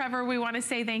looks. Trevor, we want to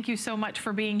say thank you so much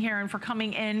for being here and for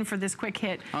coming in for this quick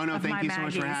hit of My Maggies. Thank you so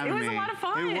much for having me. It was a lot of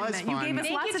fun. It was fun. You gave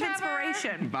us lots of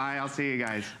inspiration. Bye, I'll see you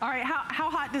guys. All right, how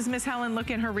hot does Miss Helen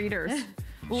look in her readers?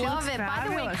 Love it. By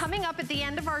the way, coming up at the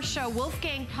end of our show,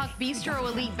 Wolfgang Puck Bistro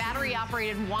Elite battery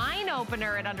operated wine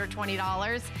opener at under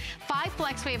 $20. 5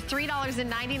 flex, we have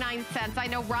 $3.99. I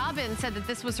know Robin said that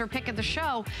this was her pick of the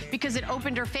show because it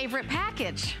opened her favorite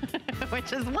package,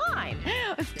 which is wine.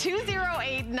 It's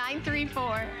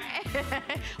 208-934.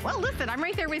 Well, listen, I'm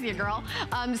right there with you, girl.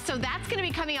 So that's going to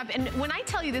be coming up. And when I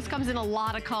tell you this comes in a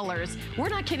lot of colors, we're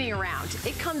not kidding around.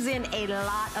 It comes in a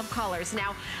lot of colors.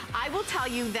 Now, I will tell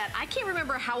you that I can't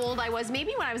remember how old I was.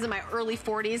 Maybe when I was in my early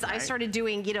 40s, I started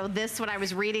doing, you know, this when I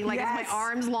was reading, like, is my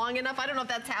arms long enough? I don't know if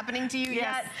that's happening to you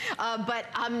yet. But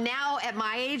now at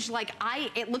my age, like,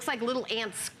 it looks like little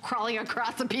ants crawling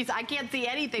across a piece. I can't see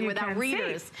anything without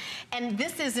readers. And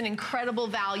this is an incredible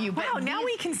value. Wow, but now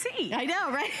we can see. I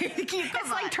know, right? It's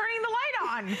like turning the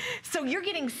light on. So you're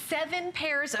getting 7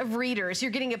 pairs of readers.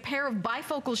 You're getting a pair of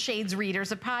bifocal shades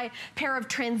readers, a pair of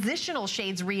transitional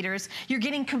shades readers. You're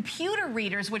getting computer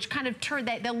readers, which kind of turn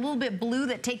that little bit blue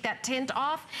that take that tint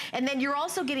off. And then you're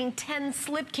also getting 10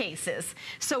 slip cases.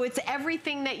 So it's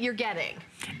everything that you're getting.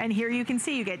 And here you can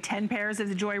see you get 10 pairs of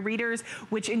the Joy readers,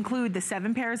 which include the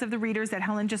 7 pairs of the readers that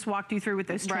Helen just walked you through with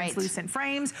those translucent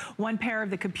frames, 1 pair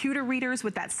of the computer readers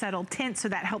with that settled tint, so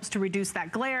that helps to reduce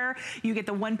that glare. You get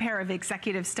the 1 pair of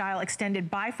executive style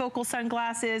extended bifocal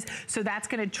sunglasses, so that's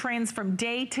going to trans from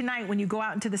day to night. When you go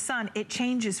out into the sun, it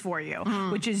changes for you,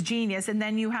 which is genius. And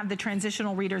then you have the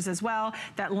transitional readers as well,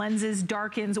 that lenses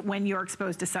darkens when you're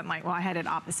exposed to sunlight. Well, I had it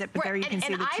opposite, but there you can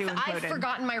see the 2 included. I've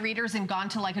forgotten my readers and gone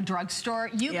to like a drugstore.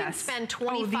 You can spend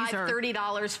 $25,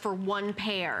 $30 for 1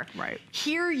 pair. Right.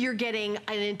 Here you're getting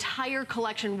an entire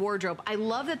collection wardrobe. I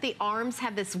love that the arms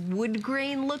have this wood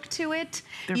grain look to it.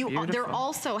 They're beautiful. They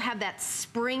also have that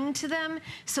spring to them. them.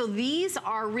 So these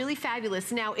are really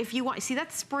fabulous. Now, if you want, see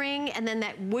that spring and then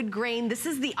that wood grain, this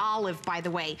is the olive, by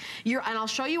the way. And I'll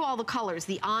show you all the colors,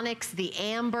 the onyx, the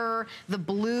amber, the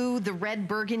blue, the red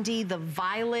burgundy, the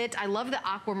violet. I love the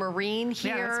aquamarine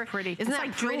here. Yeah, that's pretty. Isn't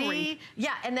that pretty? Jewelry.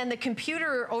 Yeah, and then the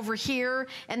computer over here,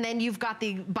 and then you've got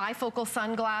the bifocal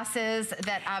sunglasses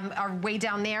that are way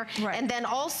down there. Right. And then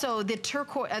also the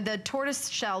tortoise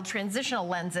shell transitional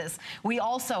lenses we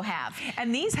also have.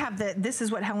 And these have this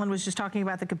is what Helen was just talking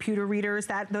about, the computer readers,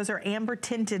 those are amber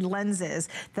tinted lenses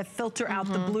that filter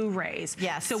out the blue rays.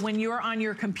 Yes. So when you're on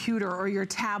your computer or your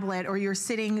tablet or you're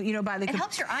sitting, you know, by the it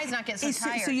helps your eyes not get so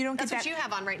tired. So you don't That's get what you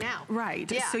have on right now.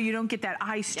 Right. Yeah. So you don't get that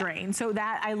eye strain. Yeah. So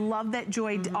that I love that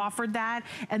Joy offered that.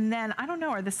 And then I don't know,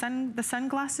 are the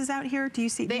sunglasses out here? Do you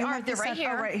see? They're right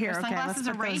here. Oh, right here. The sunglasses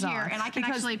are right here, and I can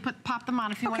actually pop them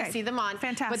on if you want to see them on.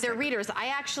 Fantastic. But they're readers. I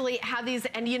actually have these,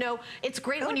 and you know, it's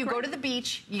great when you go to the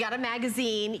beach, you got a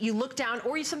magazine, you look down,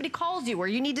 or somebody calls you, or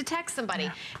you need to text somebody.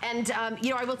 Yeah. And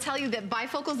you know, I will tell you that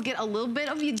bifocals get a little bit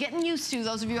of you getting used to,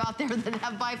 those of you out there that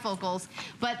have bifocals.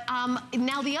 But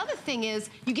now the other thing is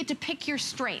you get to pick your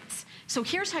strengths. So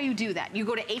here's how you do that. You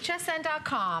go to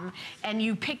hsn.com and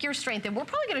you pick your strength, and we're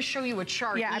probably going to show you a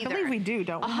chart. Yeah, I believe we do,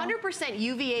 don't we? 100%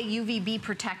 UVA, UVB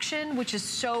protection, which is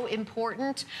so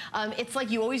important. It's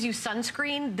like you always use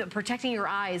sunscreen. Protecting your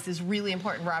eyes is really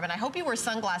important, Robin. I hope you wear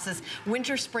sunglasses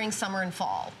winter, spring, summer, and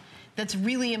fall. That's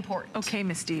really important. Okay,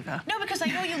 Miss Diva. No, because I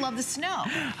know you love the snow.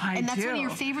 And that's one of your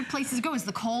favorite places to go is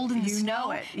the cold and the snow. You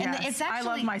know it, yes. And it's actually,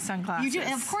 I love my sunglasses. You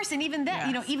do, of course, and even that,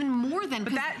 you know, even more than,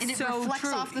 but that's it so reflects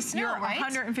true. off the snow, You're right?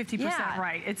 150%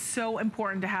 right. It's so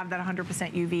important to have that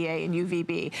 100% UVA and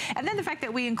UVB. And then the fact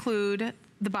that we include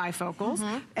the bifocals,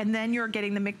 and then you're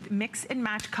getting the mix and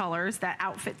match colors that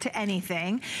outfit to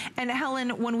anything. And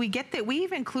Helen, when we get that, we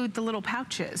even include the little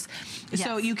pouches. Yes.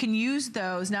 So you can use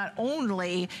those not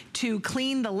only to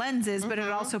clean the lenses, but it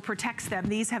also protects them.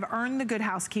 These have earned the Good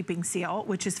Housekeeping seal,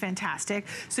 which is fantastic.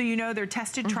 So you know they're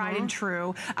tested, tried, and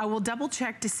true. I will double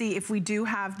check to see if we do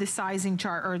have the sizing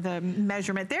chart or the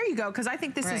measurement. There you go, because I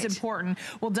think this is important.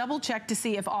 We'll double check to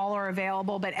see if all are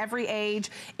available, but every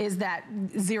age is that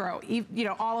 0. You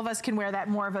know, all of us can wear that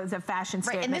more of as a fashion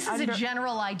statement. And this is a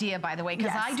general idea, by the way,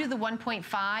 because I do the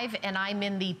 1.5 and I'm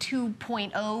in the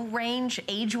 2.0 range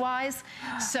age-wise.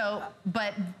 So,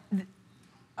 but...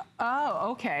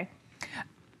 Oh, okay.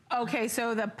 Okay,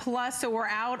 so the plus, so we're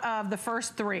out of the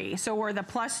first 3. So we're the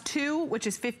 +2, which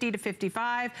is 50 to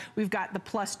 55. We've got the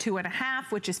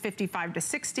 +2.5, which is 55 to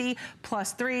 60.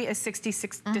 +3 is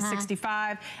 66 to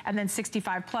 65. And then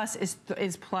 65 plus is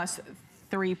plus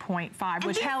 3.5,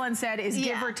 which Helen said is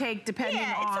give or take depending on.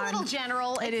 Yeah, it's a little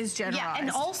general. It is generalized. Yeah, and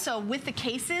also with the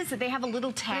cases, they have a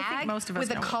little tag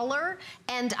with a color,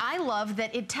 and I love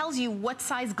that it tells you what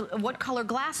size, what color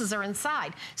glasses are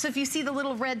inside. So if you see the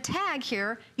little red tag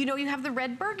here, you know you have the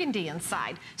red burgundy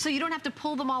inside. So you don't have to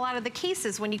pull them all out of the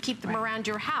cases when you keep them around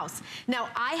your house. Now,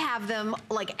 I have them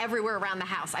like everywhere around the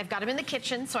house. I've got them in the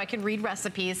kitchen so I can read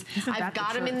recipes. I've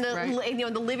got them in the, you know,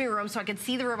 in the living room so I can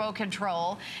see the remote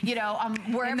control. You know,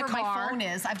 wherever my phone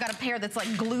is, I've got a pair that's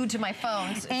like glued to my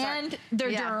phone. And they're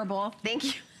durable. Thank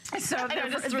you. So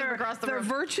they're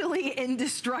virtually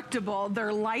indestructible.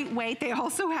 They're lightweight. They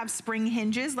also have spring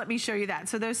hinges. Let me show you that.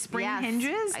 So those spring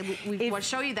hinges. We will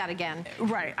show you that again.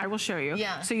 Right, I will show you.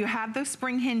 Yeah. So you have those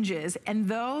spring hinges, and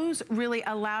those really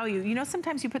allow you, you know,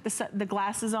 sometimes you put the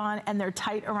glasses on and they're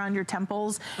tight around your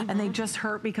temples and they just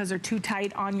hurt because they're too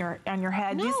tight on your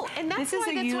head. No, and that's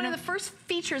why that's one of the first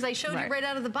features I showed you right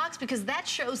out of the box, because that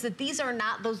shows that these are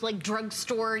not those like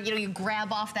drugstore, you know, you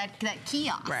grab off that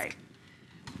kiosk. Right.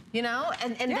 You know,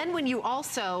 and then when you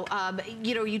also,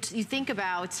 you know, you think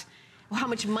about how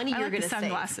much money you're going to save.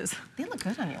 Sunglasses. They look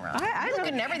good on your own. They look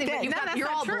good in everything, but you're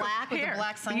all black with the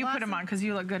black sunglasses. You put them on because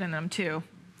you look good in them too.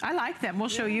 I like them. We'll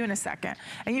show you in a second.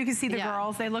 And you can see the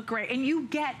girls, they look great. And you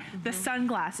get the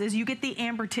sunglasses, you get the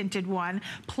amber tinted one,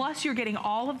 plus you're getting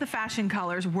all of the fashion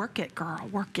colors. Work it, girl,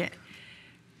 work it.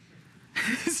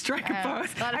 Strike a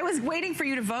pose. I was waiting for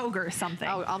you to Vogue or something.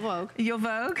 Oh, I'll Vogue. You'll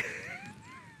Vogue?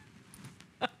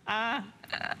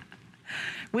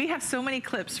 We have so many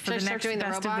clips for the next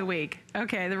best of the week.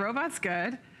 Okay, the robot's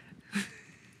good.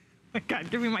 Oh my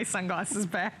God, give me my sunglasses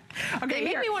back. Okay,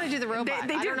 they made me want to do the robot.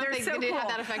 They do. I don't know if so they cool. have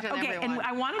that effect on everyone. And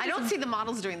I don't see the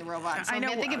models doing the robot. So I know.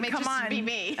 I think it may just be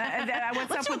me.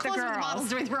 What's up with the girls? The models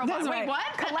doing the robot. Wait, what?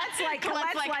 Colette's like,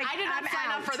 I did not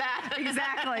sign up for that.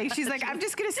 Exactly. She's like, I'm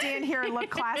just going to stand here and look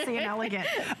classy and elegant.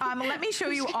 Let me show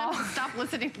you all. Stop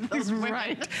listening to those women.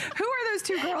 Right. Who are those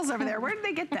 2 girls over there? Where did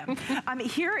they get them?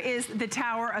 Here is the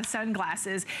tower of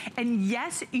sunglasses, and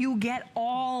yes, you get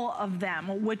all of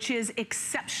them, which is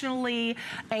exceptionally totally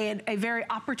a very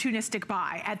opportunistic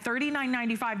buy. At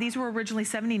 $39.95, these were originally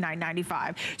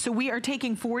 $79.95. So we are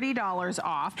taking $40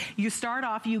 off. You start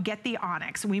off, you get the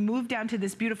onyx. We move down to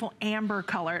this beautiful amber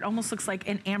color. It almost looks like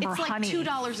an amber honey. It's like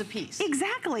 $2 a piece.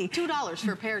 Exactly. $2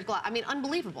 for a pair of glasses. I mean,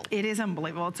 unbelievable. It is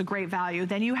unbelievable. It's a great value.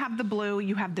 Then you have the blue,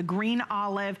 you have the green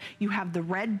olive, you have the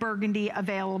red burgundy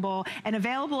available, and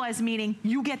available as meaning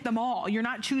you get them all. You're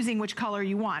not choosing which color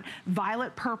you want.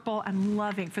 Violet purple, I'm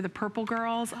loving for the purple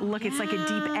girls. Look, it's like a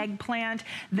deep eggplant.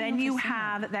 Then you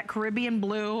have that Caribbean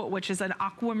blue, which is an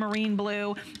aquamarine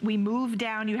blue. We move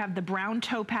down, you have the brown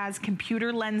topaz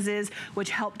computer lenses, which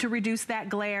help to reduce that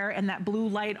glare and that blue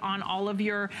light on all of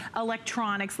your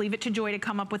electronics. Leave it to Joy to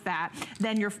come up with that.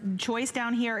 Then your choice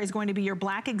down here is going to be your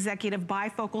black executive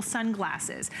bifocal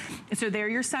sunglasses. So they're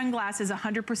your sunglasses,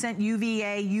 100%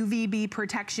 UVA, UVB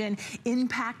protection,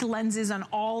 impact lenses on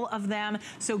all of them.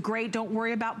 So great, don't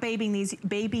worry about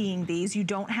babying these. You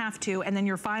don't have to. And then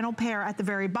your final pair at the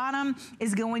very bottom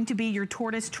is going to be your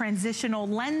tortoise transitional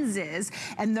lenses.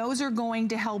 And those are going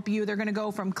to help you. They're going to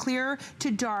go from clear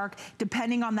to dark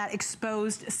depending on that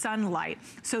exposed sunlight.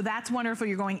 So that's wonderful.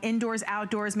 You're going indoors,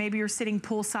 outdoors. Maybe you're sitting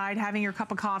poolside having your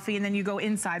cup of coffee and then you go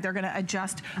inside. They're going to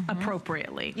adjust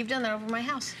appropriately. You've done that over my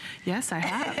house. Yes, I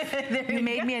have. you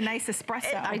made me a nice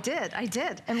espresso. I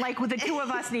did. And like the two of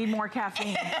us need more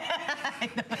caffeine.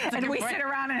 And we sit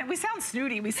around and we sound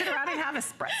snooty. We sit around and have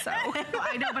espresso.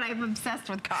 I know, but I'm obsessed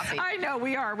with coffee. I know,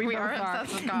 we are. We both are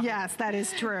obsessed with coffee. Yes, that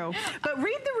is true. But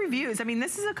read the reviews. I mean,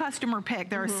 this is a customer pick.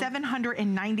 There are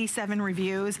 797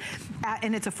 reviews,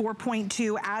 and it's a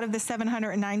 4.2. Out of the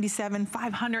 797,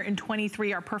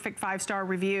 523 are perfect 5-star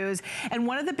reviews. And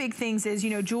one of the big things is,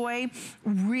 you know, Joy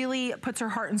really puts her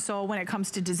heart and soul when it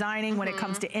comes to designing, when it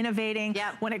comes to innovating,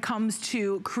 when it comes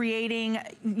to creating,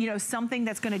 you know, something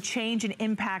that's going to change and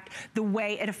impact the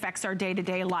way it affects our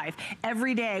day-to-day life.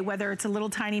 Every day, whether it's a little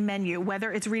tiny menu,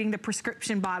 whether it's reading the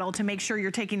prescription bottle to make sure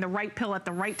you're taking the right pill at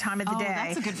the right time of the day.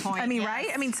 That's a good point. I mean, right?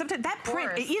 I mean, sometimes that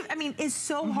print, I mean, is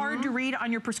so hard to read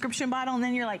on your prescription bottle, and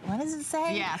then you're like, what does it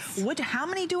say? Yes. How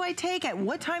many do I take? At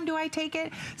what time do I take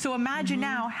it? So imagine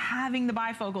now having the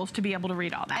bifocals to be able to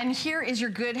read all that. And here is your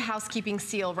good housekeeping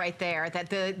seal right there that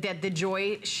the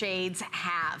Joy shades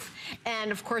have.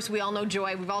 And of course, we all know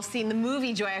Joy. We've all seen the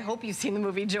movie Joy. I hope you've seen the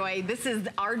movie Joy. This is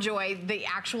our Joy, the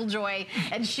actual Joy,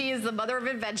 and she is the mother of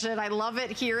invention. I love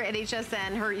it here at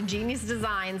HSN, her ingenious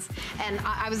designs. And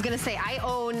I was gonna say, I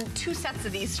own 2 sets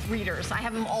of these readers. I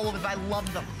have them all over, but I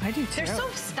love them. I do too. They're so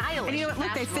stylish. And you know what,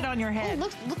 look, they fit on your head. Oh,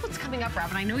 look what's coming up,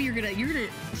 Robin. I know you're gonna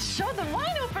show the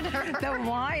wine opener. The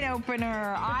wine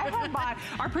opener. I have bought.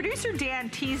 Our producer Dan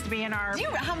teased me in our.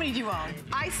 How many do you own?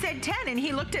 I said 10, and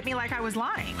he looked at me like I was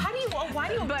lying. Why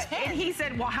do you own 10? And he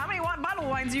said, well, how many bottle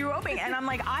wines are you opening? And I'm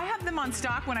like, I have them on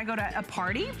stock when I go to a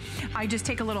party. I just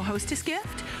take a little hostess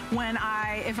gift.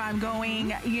 If I'm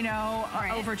going, you know,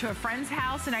 over to a friend's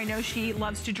house and I know she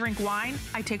loves to drink wine,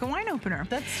 I take a wine opener.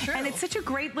 That's true. And it's such a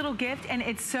great little gift, and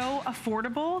it's so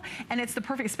affordable, and it's the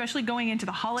perfect, especially going into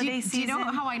the holiday season. Do you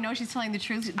know how I know she's telling the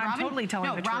truth? I'm totally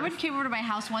telling the truth. Robin came over to my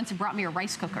house once and brought me a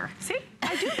rice cooker. See,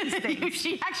 I do these things.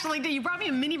 She actually did. You brought me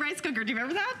a mini rice cooker. Do you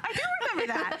remember that? I do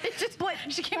remember that. But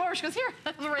she came over, she goes, here,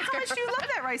 I have a rice cooker. How much do you love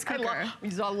that rice cooker?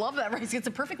 I love that rice. It's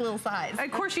a perfect little size.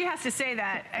 Of course, she has to say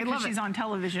that because she's on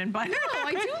television, but no,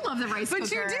 I do love the rice cooker.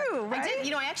 But you do, right? I did.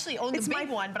 You know, I actually own the big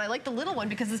one, but I like the little one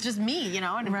because it's just me, you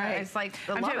know, and it's like,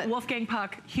 I love it. Wolfgang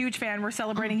Puck, huge fan. We're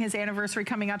celebrating his anniversary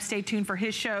coming up. Stay tuned for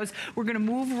his shows. We're going to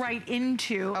move right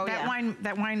into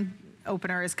that wine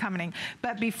opener is coming.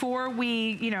 But before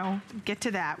we, you know, get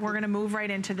to that, we're going to move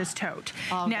right into this tote.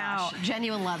 Oh, now, gosh.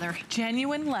 Genuine leather.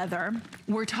 Genuine leather.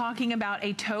 We're talking about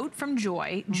a tote from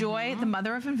Joy. Joy, the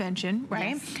mother of invention,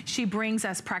 right? Yes. She brings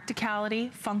us practicality,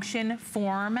 function,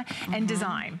 form, and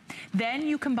design. Then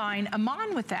you combine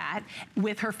Iman with that,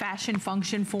 with her fashion,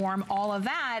 function, form, all of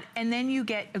that, and then you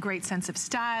get a great sense of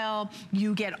style.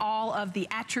 You get all of the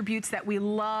attributes that we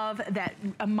love that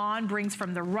Iman brings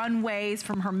from the runways,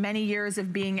 from her many years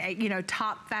of being a, you know,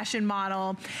 top fashion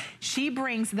model. She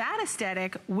brings that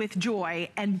aesthetic with Joy,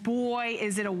 and boy,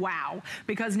 is it a wow,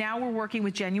 because now we're working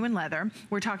with genuine leather.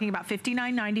 We're talking about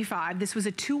 $59.95. This was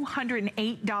a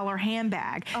 $208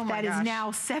 handbag. Oh my gosh. Is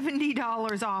now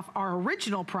 $70 off our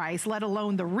original price, let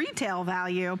alone the retail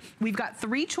value. We've got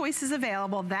 3 choices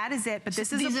available. That is it, but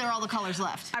this is these are all the colors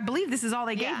left. I believe this is all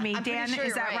they gave me. I'm Dan, sure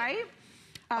is that right?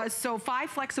 So 5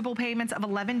 flexible payments of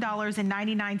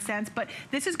 $11.99, but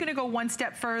this is gonna go one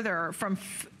step further from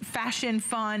fashion,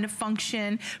 fun,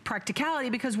 function, practicality,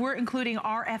 because we're including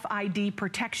RFID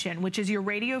protection, which is your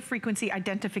radio frequency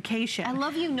identification. I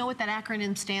love you know what that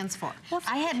acronym stands for. Well,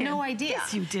 I had no idea.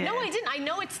 Yes, you did. No, I didn't. I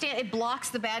know it blocks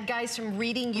the bad guys from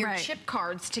reading your chip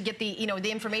cards to get the,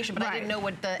 the information, but I didn't know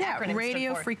what the acronym stood for.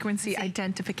 Radio frequency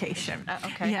identification.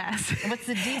 Okay. Yes. What's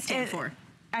the D stand for?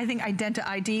 I think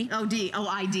ID. Oh, D. Oh,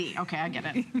 ID. Okay, I get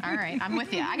it. All right, I'm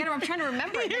with you. I'm trying to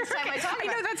remember it next time I talk about it.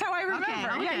 I know, that's how I remember.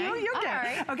 Okay. Yeah, you'll get it.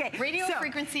 Right. Okay. Radio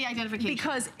frequency identification.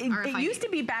 Because it used to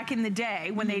be back in the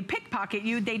day when they'd pickpocket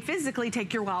you, they'd physically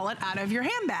take your wallet out of your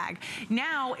handbag.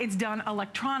 Now it's done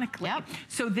electronically. Yep.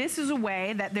 So this is a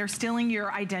way that they're stealing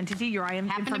your identity, your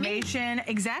information.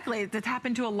 Exactly. That's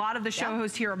happened to a lot of the show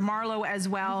hosts here, Marlo as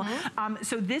well.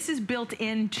 So this is built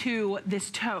into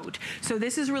this tote. So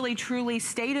this is really truly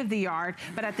state of the art,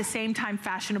 but at the same time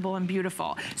fashionable and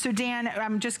beautiful. So Dan,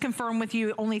 just confirm with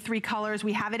you, only 3 colors.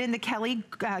 We have it in the Kelly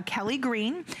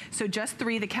green, so just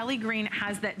 3. The Kelly green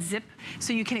has that zip,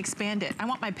 so you can expand it. I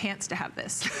want my pants to have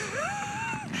this.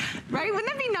 Right?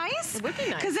 Wouldn't that be nice? It would be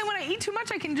nice. Because then when I eat too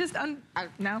much, I can just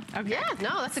no? Okay. Yeah,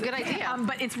 no, that's a good idea.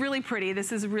 But it's really pretty.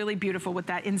 This is really beautiful with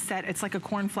that inset. It's like a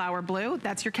cornflower blue.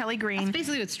 That's your Kelly green. That's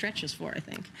basically what Stretch is for, I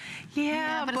think.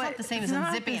 Yeah, but it's not the same as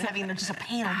unzipping and having just a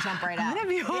panel jump right out. That'd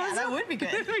be awesome. Yeah, that would be good.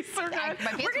 That'd be so good. My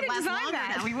pants We're going to design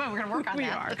that. Now. We will. We're going to work on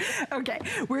that. We are. Okay.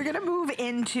 We're going to move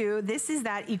into, this is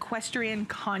that equestrian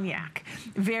cognac.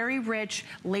 Very rich,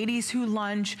 ladies who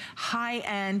lunge,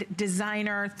 high-end,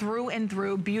 designer, through and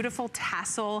through, beautiful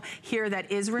tassel here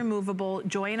that is removable,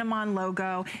 Joy and Amon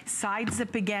logo, side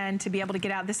zip again to be able to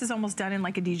get out. This is almost done in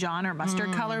like a Dijon or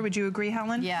mustard color. Would you agree,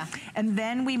 Helen? Yeah. And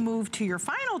then we move to your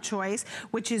final choice,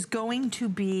 which is going to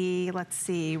be, let's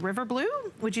see, River Blue?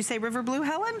 Would you say River Blue,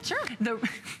 Helen? Sure.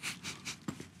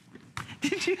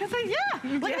 Did you say, yeah.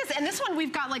 Look at this. And this one,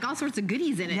 we've got like all sorts of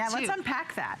goodies in it, Yeah, too. let's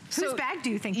unpack that. Whose bag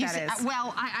do you think that is?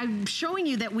 Well, I'm showing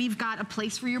you that we've got a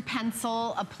place for your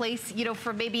pencil, a place,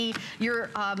 for maybe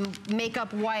your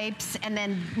makeup wipes, and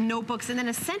then notebooks, and then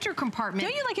a center compartment.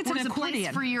 Don't you like it's an accordion?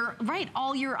 A place for your,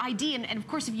 all your ID. And of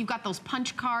course, if you've got those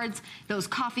punch cards, those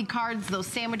coffee cards, those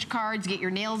sandwich cards, get your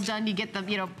nails done, you get the,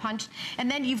 punched. And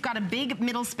then you've got a big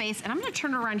middle space. And I'm going to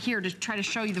turn it around here to try to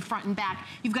show you the front and back.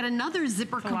 You've got another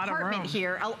zipper compartment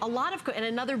here, a lot of, and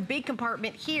another big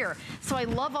compartment here. So I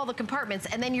love all the compartments.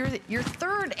 And then your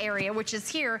third area, which is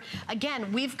here,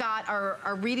 again, we've got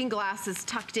our reading glasses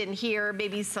tucked in here,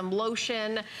 maybe some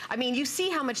lotion. I mean, you see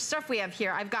how much stuff we have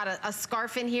here. I've got a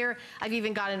scarf in here. I've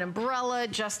even got an umbrella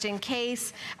just in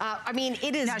case. I mean,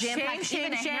 it is jam-packed.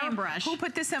 Even a hairbrush. Who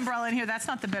put this umbrella in here? That's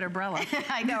not the better umbrella.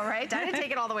 I know, right? I didn't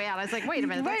take it all the way out. I was like, wait a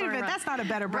minute. Wait a minute, that's not a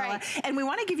better umbrella. Right. And we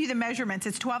want to give you the measurements.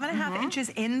 It's 12.5 inches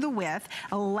in the width,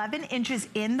 11 inches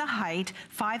in the height,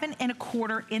 5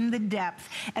 1/4 in the depth,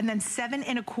 and then 7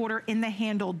 1/4 in the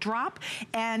handle drop,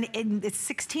 and it's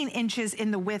 16 inches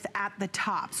in the width at the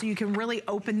top. So you can really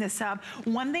open this up.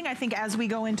 One thing I think as we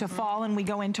go into fall and we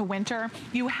go into winter,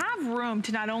 you have room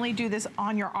to not only do this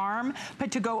on your arm, but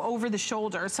to go over the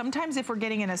shoulder. Sometimes if we're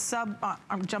getting in a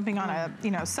jumping on a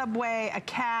subway, a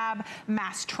cab,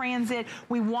 mass transit,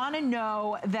 we want to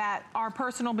know that our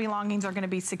personal belongings are going to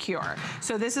be secure.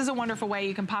 So this is a wonderful way.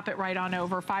 You can pop it right on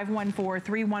over.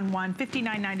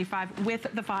 514-311-5995 with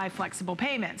the 5 flexible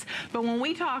payments. But when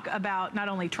we talk about not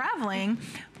only traveling,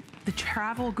 the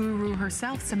travel guru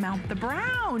herself, Samantha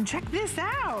Brown. Check this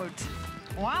out.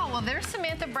 Wow, well, there's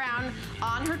Samantha Brown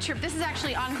on her trip. This is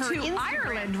actually on her Instagram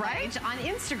Ireland, right? On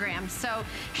Instagram. So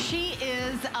she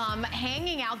is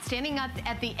hanging out, standing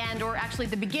at the end, or actually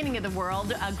the beginning of the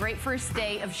world. A great first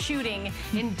day of shooting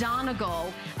in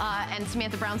Donegal. And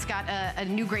Samantha Brown's got a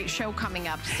new great show coming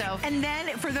up. So, and then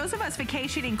for those of us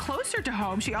vacationing closer to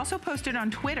home, she also posted on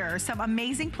Twitter some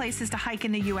amazing places to hike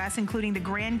in the U.S., including the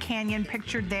Grand Canyon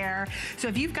pictured there. So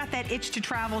if you've got that itch to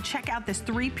travel, check out this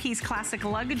 3-piece classic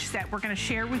luggage set we're going to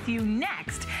share with you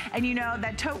next. And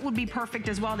that tote would be perfect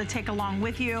as well to take along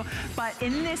with you. But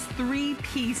in this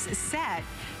 3-piece set,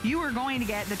 you are going to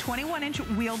get the 21-inch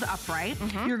wheeled upright.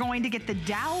 You're going to get the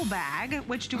dowel bag,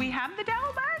 which do we have the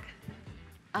dowel bag?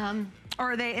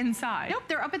 Or are they inside? Nope,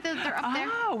 they're up there.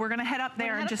 Oh, we're gonna head up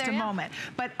there in just a moment.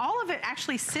 But all of it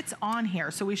actually sits on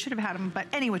here, so we should have had them, but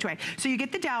any which way. So you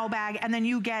get the dowel bag, and then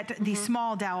you get the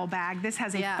small dowel bag. This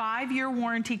has a 5-year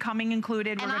warranty coming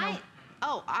included.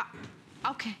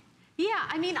 Okay. Yeah,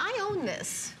 I mean, I own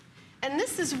this. And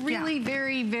this is really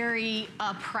very, very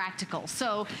practical.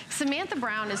 So Samantha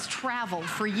Brown has traveled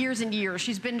for years and years.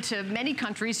 She's been to many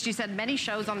countries. She's had many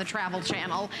shows on the Travel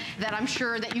Channel that I'm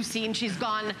sure that you've seen. She's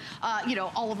gone, you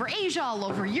know, all over Asia, all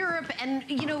over Europe. And,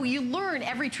 you know, you learn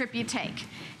every trip you take.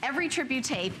 Every trip you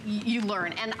take, you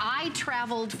learn. And I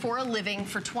traveled for a living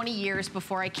for 20 years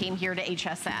before I came here to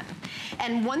HSN.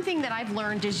 And one thing that I've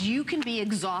learned is you can be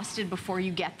exhausted before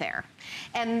you get there.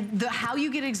 And how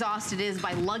you get exhausted is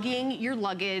by lugging your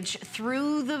luggage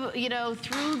through the, you know,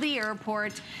 through the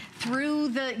airport, through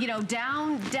the, you know,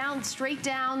 straight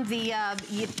down the,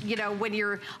 you know, when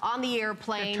you're on the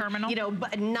airplane, the terminal. You know,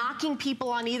 knocking people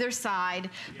on either side.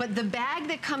 But the bag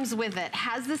that comes with it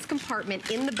has this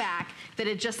compartment in the back that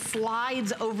it just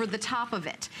slides over the top of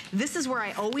it. This is where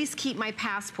I always keep my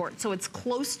passport, so it's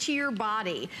close to your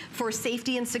body for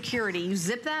safety and security. You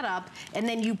zip that up, and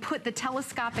then you put the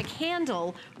telescopic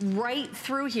handle right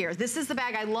through here. This is the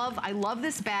bag I love. I love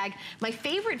this bag. My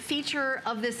favorite feature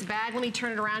of this bag, let me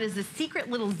turn it around, is the secret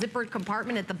little zippered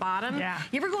compartment at the bottom. Yeah.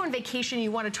 You ever go on vacation,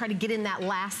 you want to try to get in that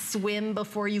last swim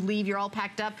before you leave, you're all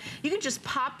packed up? You can just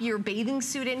pop your bathing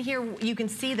suit in here. You can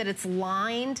see that it's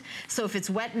lined, so if it's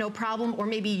wet, no problem. Or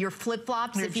maybe your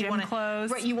flip-flops, if you want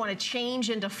to, you want to change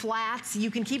into flats.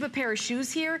 You can keep a pair of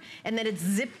shoes here, and then it's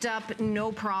zipped up,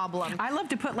 no problem. I love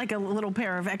to put like a little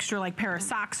pair of extra, like pair of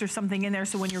socks or something in there,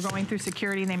 so when you're going through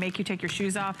security and they make you take your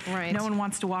shoes off, no one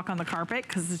wants to walk on the carpet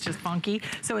because it's just funky.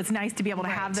 So it's nice to be able to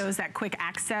have those, that quick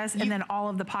access, and then all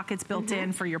of the pockets built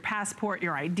in for your passport,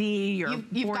 your ID, your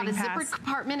You've got a pass. zippered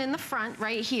compartment in the front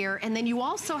right here, and then you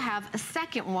also have a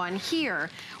second one here,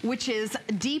 which is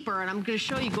deeper, and I'm going to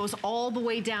show you, goes all the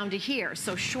way down to here.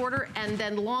 So shorter and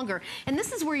then longer. And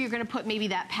this is where you're going to put maybe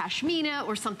that pashmina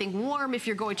or something warm if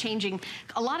you're going changing.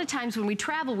 A lot of times when we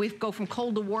travel, we go from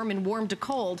cold to warm and warm to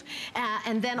cold.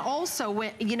 And then also,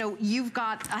 when, you know, you've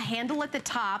got a handle at the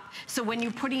top. So when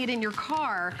you're putting it in your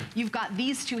car, you've got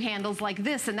these two handles like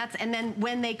this. And then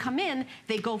when they come in,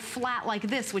 they go flat like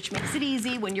this, which makes it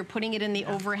easy when you're putting it in the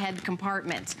overhead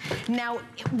compartment. Now,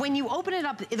 when you open it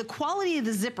up, the quality of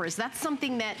the zippers, that's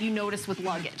something that you notice with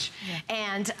luggage.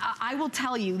 And I will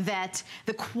tell you that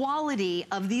the quality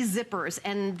of these zippers,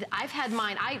 and I've had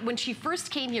mine, when she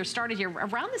first came here, started here,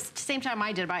 around the same time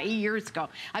I did, about 8 years ago.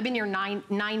 I've been here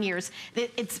nine years.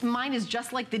 Mine is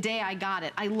just like the day I got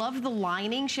it. I love the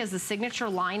lining. She has a signature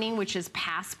lining, which is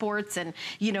passports, and,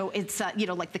 you know, it's, you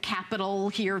know, like the capital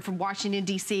here from Washington,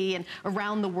 D.C., and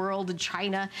around the world, in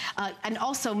China, and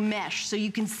also mesh, so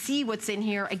you can see what's in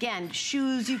here. Again,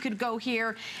 shoes, you could go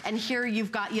here, and here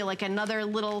you've got, you know, like another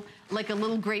little, like a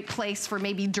little great place for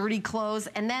maybe dirty clothes,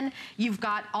 and then you've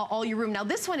got all your room. Now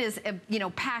this one is, you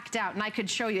know, packed out, and I could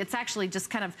show you. It's actually just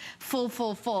kind of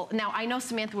full. Now I know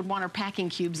Samantha would want her packing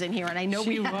cubes in here, and I know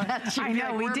we had that. I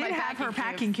know, we did have her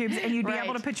packing cubes, and you'd be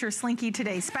able to put your Slinky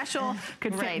Today Special,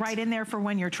 could fit right in there for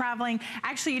when you're traveling.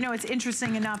 Actually, you know, it's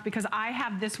interesting enough because I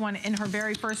have this one in her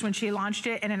very first when she launched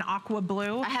it in an aqua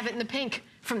blue. I have it in the pink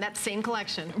from that same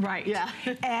collection. Right. Yeah.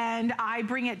 And I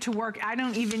bring it to work. I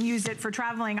don't even use it for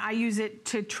traveling. I use it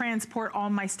to transport all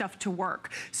my stuff to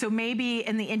work. So maybe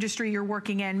in the industry you're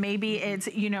working in, maybe it's,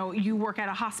 you know, you work at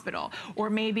a hospital, or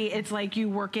maybe it's like you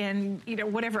work in, you know,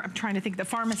 whatever. I'm trying to think, the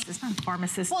pharmacist, not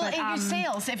pharmacist, well, but, in your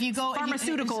sales, if you go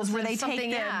pharmaceuticals, where they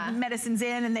take the medicines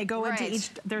in and they go into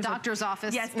each doctor's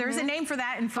office. Yes, there's a name for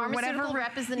that, and for whatever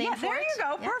rep is the name for there it. you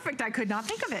go. Perfect. I could not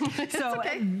think of it. So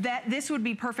this would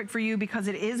be perfect for you because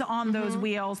it is on those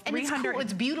wheels. And 300. It's cool.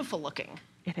 It's beautiful looking.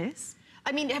 It is.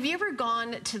 I mean, have you ever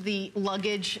gone to the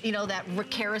luggage, you know, that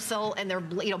carousel, and they're,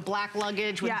 you know, black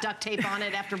luggage with duct tape on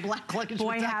it after black luggage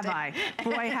Boy, with duct have tape. I.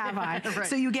 Boy, have I. Right.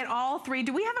 So you get all three.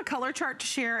 Do we have a color chart to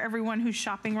share, everyone who's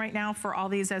shopping right now, for all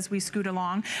these as we scoot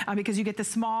along? Because you get the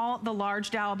small, the large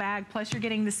dowel bag, plus you're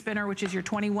getting the spinner, which is your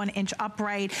 21-inch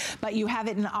upright, but you have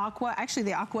it in aqua. Actually,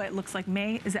 the aqua, it looks like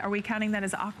May. Are we counting that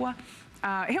as aqua?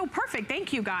 Oh, perfect.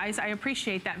 Thank you, guys. I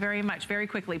appreciate that very much. Very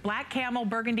quickly. Black camel,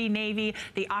 burgundy, navy.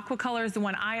 The aqua color is the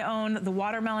one I own. The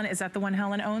watermelon, is that the one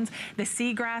Helen owns? The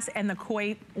seagrass and the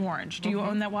koi orange. Do you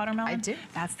own that watermelon? I do.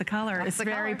 That's the color. It's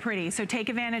very pretty. So take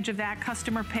advantage of that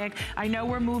customer pick. I know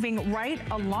we're moving right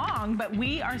along, but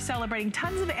we are celebrating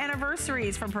tons of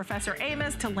anniversaries, from Professor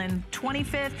Amos to Lynn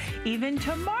 25th, even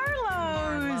to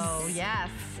Marlowe's.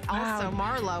 Yes. Also,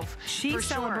 Marlo. She's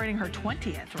celebrating her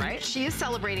 20th, right? She is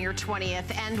celebrating her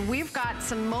 20th, and we've got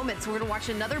some moments. We're going to watch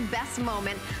another best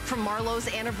moment from Marlo's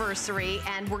anniversary,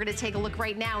 and we're going to take a look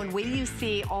right now, and wait till you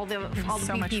see all the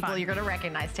people you're going to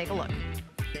recognize. Take a look.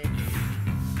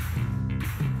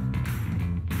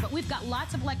 But we've got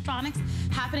lots of electronics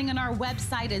happening on our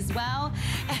website as well,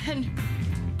 and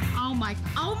oh Oh my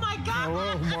God.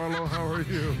 Hello, Marlo, how are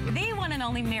you? The one and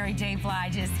only Mary J.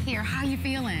 Blige is here. How are you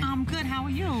feeling? I'm good, how are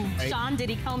you? Sean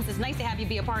Diddy Combs, it's nice to have you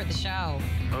be a part of the show.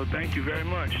 Oh, thank you very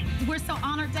much. We're so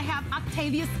honored to have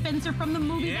Octavia Spencer from the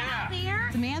movie out here.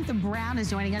 Samantha Brown is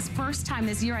joining us. First time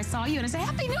this year I saw you and I said,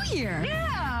 Happy New Year.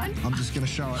 Yeah. I'm just going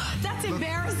to show it. That's Look,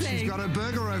 embarrassing. She's got her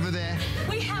burger over there.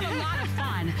 We have a lot of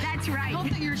fun. That's right. I hope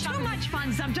that you're too much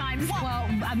fun sometimes. Well,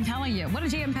 I'm telling you, what a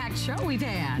jam-packed show we've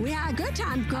had. We had a good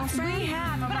time, girlfriend. We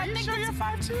have. But I are you think sure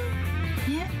it's you're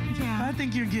 5'2"? Yeah. I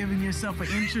think you're giving yourself an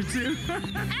inch or two.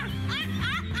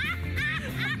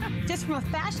 Just from a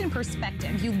fashion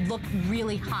perspective, you look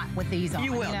really hot with these on.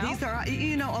 You will. You know? These are,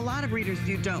 you know, a lot of readers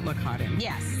you don't look hot in.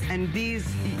 Yes. And these,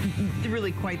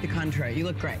 really quite the contrary. You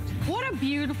look great. What a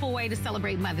beautiful way to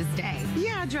celebrate Mother's Day.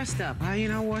 Yeah, I dressed up. I,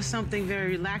 wore something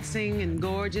very relaxing and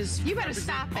gorgeous. You better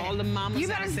stop it. All the mamas You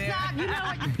better out there. stop. You know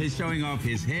what? He's showing off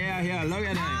his hair here. Look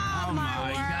at him. Oh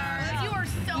my God. You are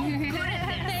so good at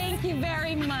this. Thank you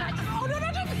very much. Oh, no.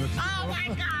 Oh, my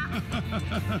God.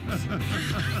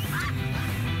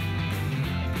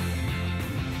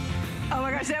 Oh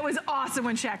my gosh, that was awesome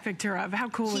when Shaq picked her up. How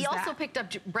cool was that? He also picked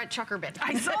up Brett Chuckerman.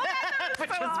 I saw that. Which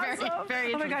was very,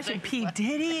 very interesting. Oh my gosh, interesting. and P.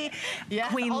 Diddy, Yes,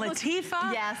 Queen all those-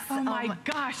 Latifah. yes. Oh my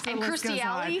gosh, the and list Kirstie goes on.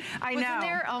 Alley I was know. in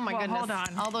there. Oh my goodness. Hold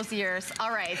on. All those years.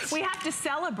 All right. We have to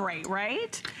celebrate,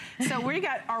 right? So we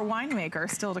got our winemaker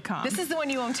still to come. This is the one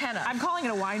you own 10 of. I'm calling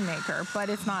it a winemaker, but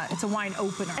it's not. It's a wine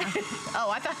opener.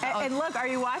 Oh, I thought. And look, are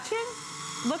you watching?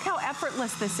 Look how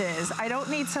effortless this is. I don't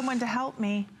need someone to help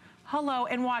me. Hello,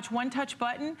 and watch, one touch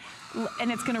button,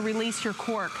 and it's gonna release your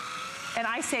cork. And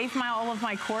I save all of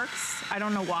my corks. I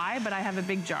don't know why, but I have a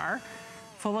big jar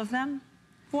full of them.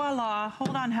 Voila,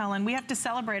 hold on, Helen. We have to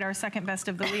celebrate our second best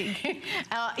of the week.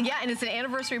 Yeah, and it's an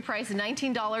anniversary price of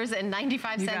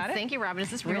 $19.95. You got it? Thank you, Robin. Is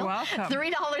this real? You're welcome.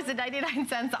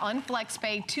 $3.99 on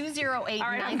FlexPay,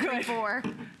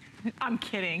 208-934. I'm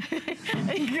kidding.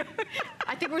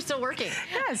 I think we're still working.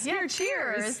 Yes, yeah,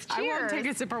 cheers. I won't take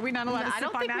a sip. Are we not allowed to I sip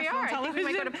don't on think we national are. television? I think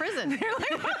we might go to prison.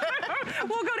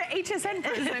 We'll go to HSN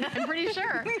prison. I'm pretty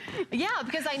sure. Yeah,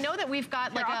 because I know that we've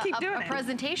got like a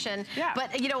presentation. Yeah.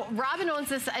 But Robin owns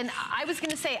this, and I was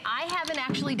going to say I haven't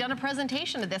actually done a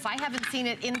presentation of this. I haven't seen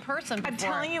it in person before. I'm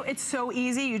telling you, it's so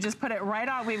easy. You just put it right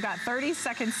on. We've got 30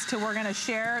 seconds till we're going to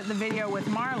share the video with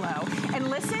Marlo.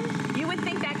 And listen, you would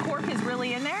think that cork is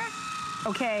really in there.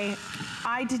 Okay,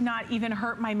 I did not even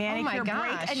hurt my manicure.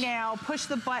 Break a nail, push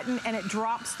the button, and it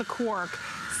drops the cork.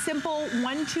 Simple,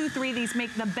 1, 2, 3. These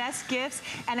make the best gifts.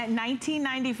 And at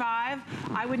 $19.95,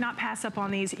 I would not pass up on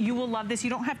these. You will love this.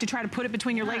 You don't have to try to put it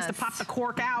between your legs to pop the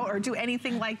cork out or do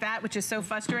anything like that, which is so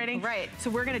frustrating. Right. So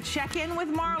we're going to check in with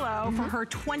Marlo for her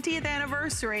 20th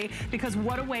anniversary, because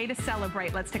what a way to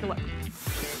celebrate. Let's take a look.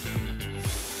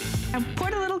 I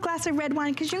poured a little glass of red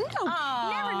wine because you never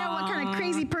know what kind of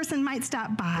crazy person might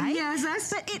stop by.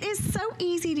 Yes, but it is so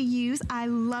easy to use. I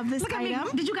love this item. At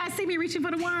me. Did you guys see me reaching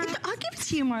for the wine? I'll give it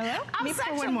to you, Marlo. I'm such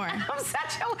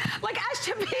a, like, I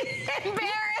should be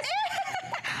embarrassed.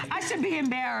 I should be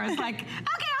embarrassed. Like,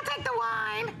 okay, I'll take the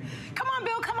wine. Come on,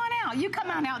 Bill, come on out. You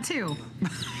come on out too.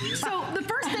 So the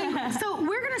first thing, so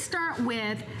we're gonna start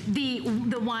with the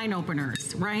wine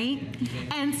openers, right?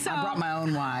 And so I brought my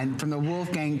own wine from the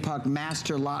Wolfgang Puck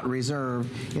Master Lot Reserve.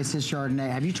 It's his Chardonnay.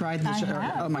 Have you tried this?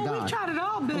 Oh my God. We've tried it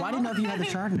all, Bill. Oh, I didn't know if you had the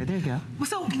Chardonnay. There you go.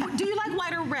 So do you like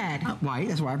white or red? White,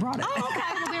 that's why I brought it. Oh, okay,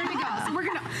 well there you go.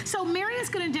 So Marion's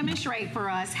gonna demonstrate for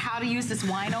us how to use this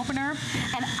wine opener,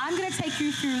 and I'm gonna take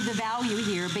you through the value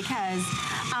here because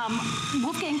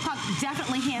Wolfgang Puck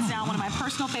definitely hands down one of my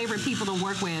personal favorite people to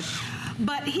work with.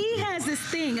 But he has this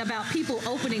thing about people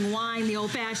opening wine the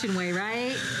old-fashioned way,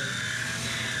 right?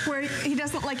 Where he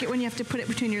doesn't like it when you have to put it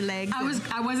between your legs.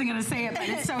 I wasn't gonna say it, but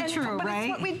it's so true, but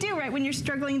right? It's what we do, right, when you're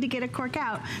struggling to get a cork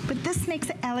out. But this makes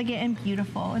it elegant and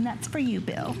beautiful, and that's for you,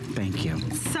 Bill. Thank you.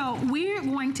 So we're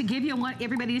going to give you, I want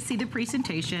everybody to see the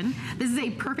presentation. This is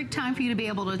a perfect time for you to be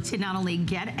able to not only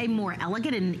get a more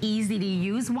elegant and easy to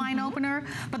use wine opener,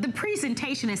 but the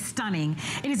presentation is stunning.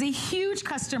 It is a huge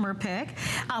customer pick.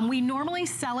 We normally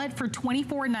sell it for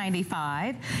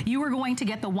 $24.95. You are going to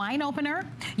get the wine opener.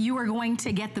 You are going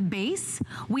to get the base.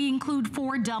 We include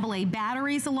 4 AA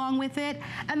batteries along with it.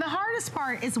 And the hardest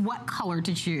part is what color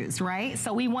to choose, right?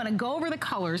 So we want to go over the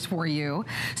colors for you.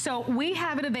 So we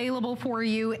have it available for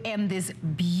you in this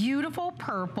beautiful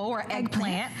purple or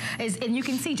eggplant. And you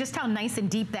can see just how nice and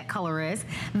deep that color is.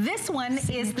 This one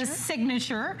is the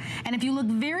signature. And if you look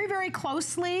very, very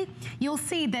closely, you'll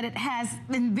see that it has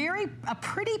a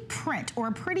pretty print or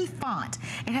a pretty font.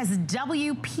 It has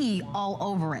WP all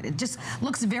over it. It just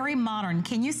looks very modern.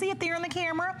 Can you see it there on the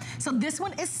camera? So this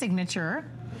one is signature.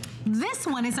 This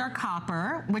one is our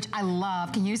copper, which I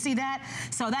love. Can you see that?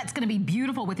 So that's gonna be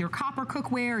beautiful with your copper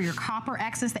cookware, your copper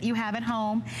accents that you have at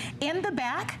home. In the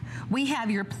back, we have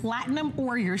your platinum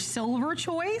or your silver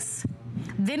choice.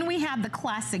 Then we have the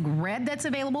classic red that's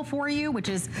available for you, which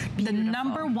is the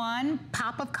 #1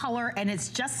 pop of color, and it's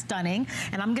just stunning.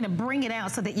 And I'm gonna bring it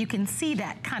out so that you can see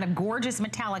that kind of gorgeous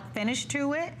metallic finish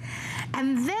to it.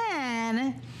 And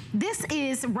then, this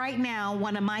is right now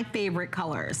one of my favorite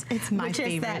colors. It's my favorite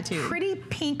Which is that too. pretty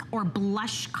pink or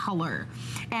blush color.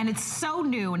 And it's so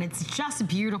new and it's just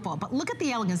beautiful. But look at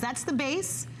the elegance, that's the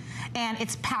base. And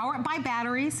it's powered by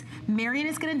batteries. Marion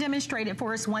is gonna demonstrate it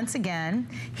for us once again.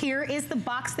 Here is the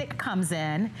box that comes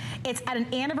in. It's at an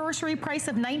anniversary price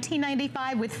of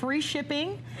 $19.95 with free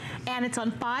shipping. And it's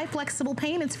on 5 flexible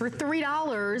payments for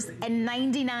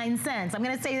 $3.99. I'm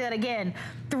gonna say that again,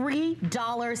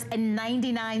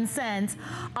 $3.99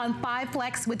 on 5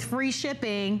 flex with free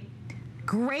shipping.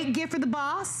 Great gift for the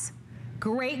boss,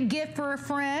 great gift for a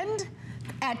friend.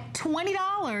 At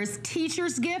 $20,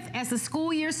 teacher's gift as the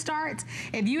school year starts.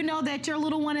 If you know that your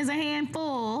little one is a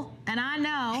handful, and I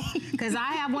know, because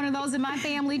I have one of those in my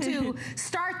family too,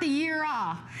 start the year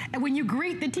off. And when you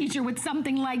greet the teacher with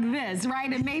something like this,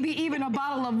 right? And maybe even a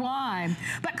bottle of wine.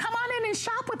 But come on in and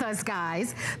shop with us,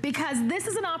 guys, because this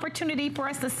is an opportunity for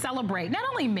us to celebrate, not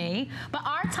only me, but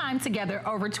our time together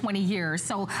over 20 years.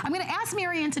 So I'm gonna ask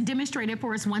Marianne to demonstrate it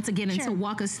for us once again and to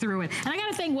walk us through it. And I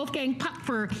gotta thank Wolfgang Puck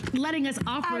for letting us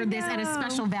offer this at a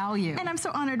special value. And I'm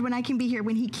so honored when I can be here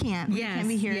when he can't. When he can't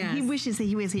be here. yes. He wishes that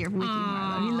he was here with you,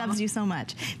 Marlo. He loves you so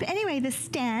much. But anyway, the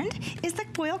stand is the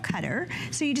foil cutter.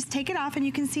 So you just take it off and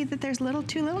you can see that there's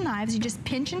two little knives. You just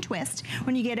pinch and twist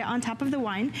when you get it on top of the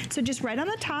wine. So just right on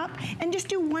the top and just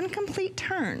do one complete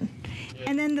turn.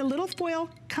 And then the little foil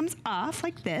comes off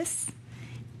like this.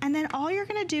 And then all you're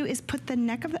gonna do is put the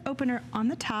neck of the opener on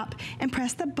the top and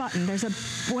press the button. There's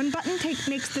one button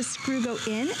makes the screw go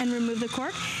in and remove the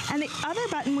cork, and the other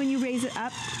button, when you raise it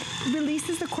up,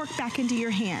 releases the cork back into your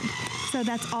hand. So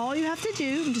that's all you have to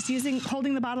do. I'm just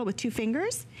holding the bottle with 2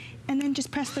 fingers, and then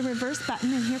just press the reverse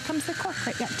button, and here comes the cork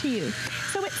right back to you.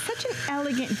 So it's such an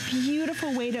elegant,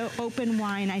 beautiful way to open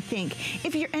wine, I think.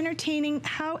 If you're entertaining,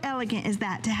 how elegant is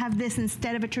that to have this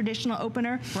instead of a traditional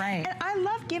opener? Right. And I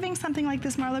love giving something like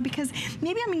this, Marlo, because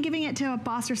maybe I'm giving it to a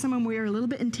boss or someone where you're a little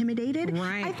bit intimidated.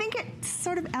 Right. I think it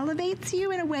sort of elevates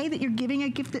you in a way that you're giving a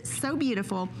gift that's so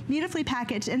beautiful, beautifully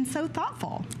packaged, and so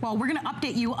thoughtful. Well, we're gonna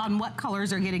update you on what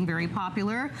colors are getting very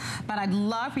popular, but I'd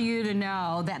love for you to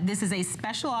know that this is a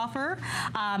special offer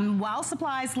while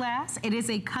supplies last. It is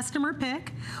a customer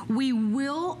pick. We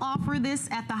will offer this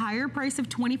at the higher price of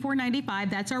 $24.95.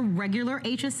 That's our regular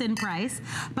HSN price.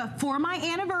 But for my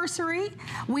anniversary,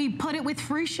 we put it with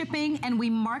free shipping and we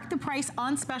mark the price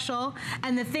on special.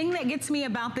 And the thing that gets me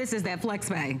about this is that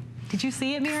FlexPay. Did you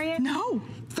see it, Marian? No.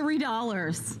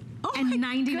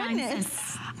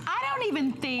 $3.99. I don't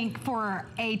even think for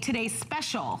a today's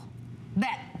special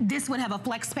that this would have a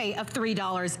flex pay of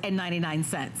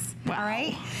 $3.99. Wow. All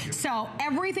right? So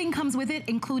everything comes with it,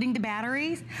 including the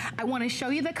batteries. I want to show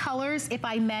you the colors, if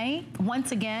I may,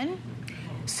 once again.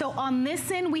 So on this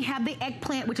end, we have the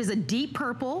eggplant, which is a deep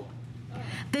purple.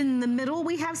 Then in the middle,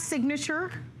 we have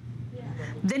signature.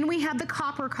 Then we have the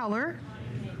copper color.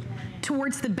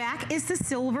 Towards the back is the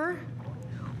silver.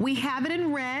 We have it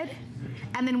in red.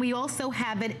 And then we also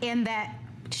have it in that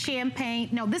champagne.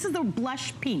 No, this is the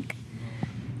blush pink.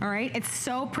 All right, it's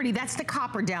so pretty. That's the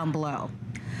copper down below.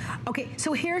 Okay,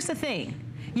 so here's the thing.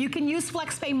 You can use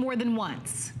FlexPay more than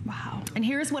once. Wow. And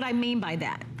here's what I mean by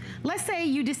that. Let's say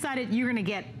you decided you're gonna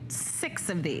get 6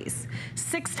 of these.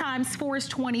 6 times 4 is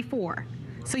 24.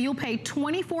 So you'll pay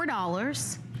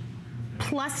 $24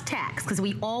 plus tax, because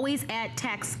we always add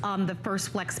tax on the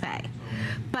first FlexPay.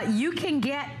 But you can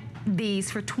get these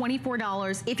for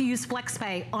 $24 if you use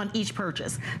FlexPay on each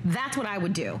purchase. That's what I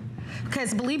would do.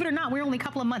 Because believe it or not, we're only a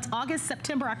couple of months, August,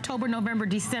 September, October, November,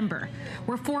 December.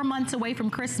 We're 4 months away from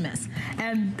Christmas.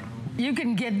 And you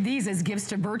can give these as gifts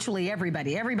to virtually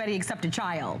everybody except a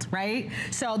child, right?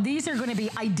 So these are gonna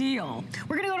be ideal.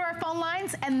 We're gonna go to our phone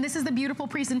lines, and this is the beautiful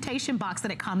presentation box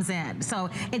that it comes in. So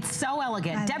it's so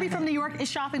elegant. Debbie from New York is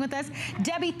shopping with us.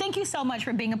 Debbie, thank you so much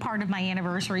for being a part of my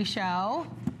anniversary show.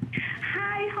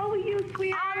 Hi, how are you,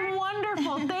 sweetheart? I'm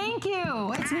wonderful, thank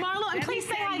you. It's Marlo, and please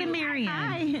say hi to Marian.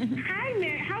 Hi,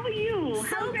 Mary, how are you?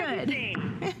 So How's good.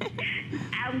 everything?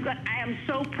 I am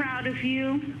so proud of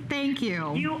you. Thank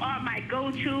you. You are my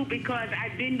go-to because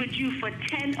I've been with you for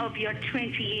 10 of your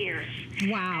 20 years.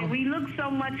 Wow. And we look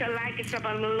so much alike except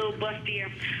I'm a little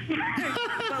bustier.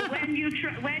 But when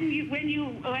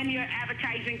when your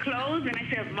advertising closed, and I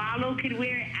said if Marlo could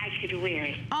wear it, I could wear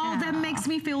it. Oh, that makes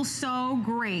me feel so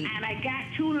great. And I got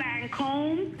 2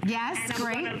 Lancome. Yes, and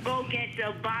great. I'm gonna go get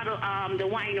the bottle, the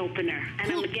wine opener,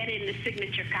 and I'm gonna get it in the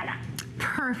signature color.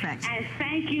 Perfect. And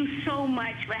thank you so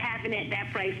much for having it at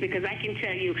that price, because I can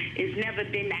tell you it's never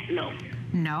been that low.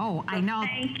 No, so I know.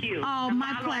 Thank you. Oh, and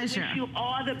my Marlo, pleasure. I wish you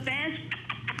all the best.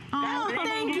 Oh,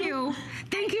 thank you.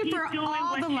 Thank you for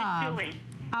all the love.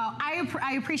 Oh,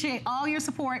 I appreciate all your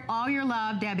support, all your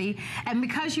love, Debbie. And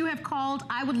because you have called,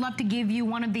 I would love to give you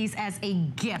one of these as a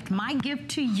gift. My gift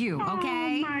to you,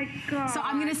 okay? Oh, my God. So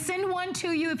I'm going to send one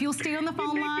to you if you'll stay on the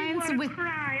phone lines.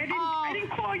 I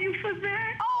didn't call you for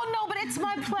that. Oh, no, but it's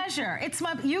my pleasure.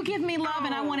 You give me love,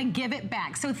 and I want to give it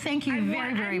back. So thank you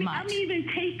very much. I'm even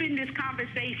taping this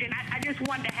conversation. I just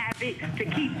wanted to have it to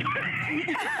keep.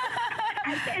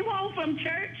 I came home from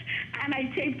church, and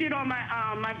I taped it on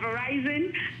my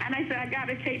Verizon, and I said, I got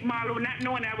to tape Marlo, not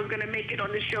knowing I was going to make it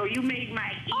on the show. You made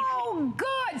my evening. Oh,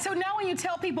 good. So now when you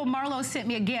tell people Marlo sent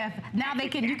me a gift, now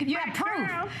you have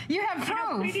proof. You have proof.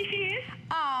 How pretty she is.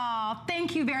 Oh,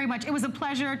 thank you very much. It was a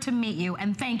pleasure to meet you,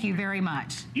 and thank you very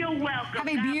much. You're welcome. Have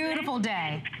a beautiful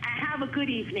day. And have a good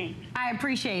evening. I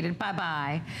appreciate it.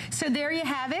 Bye-bye. So there you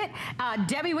have it.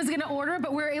 Debbie was going to order,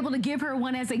 but we were able to give her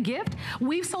one as a gift.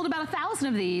 We've sold about 1,000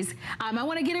 of these. I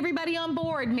want to get everybody on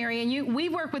board, Mary, and we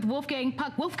work with Wolfgang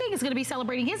Puck. Wolfgang is going to be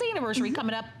celebrating his anniversary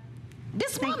coming up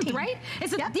this month, right?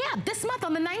 Yeah, this month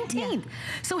on the 19th. Yeah.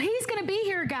 So he's going to be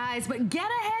here, guys, but get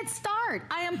a head start.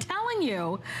 I am telling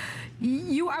you,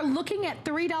 you are looking at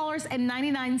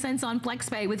 $3.99 on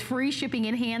FlexPay with free shipping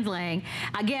and handling.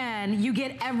 Again, you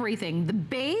get everything. The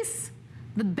base,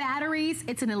 the batteries,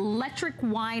 it's an electric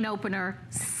wine opener,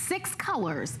 6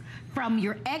 colors, from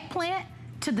your eggplant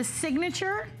to the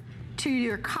signature, to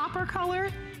your copper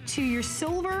color, to your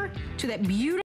silver, to that beautiful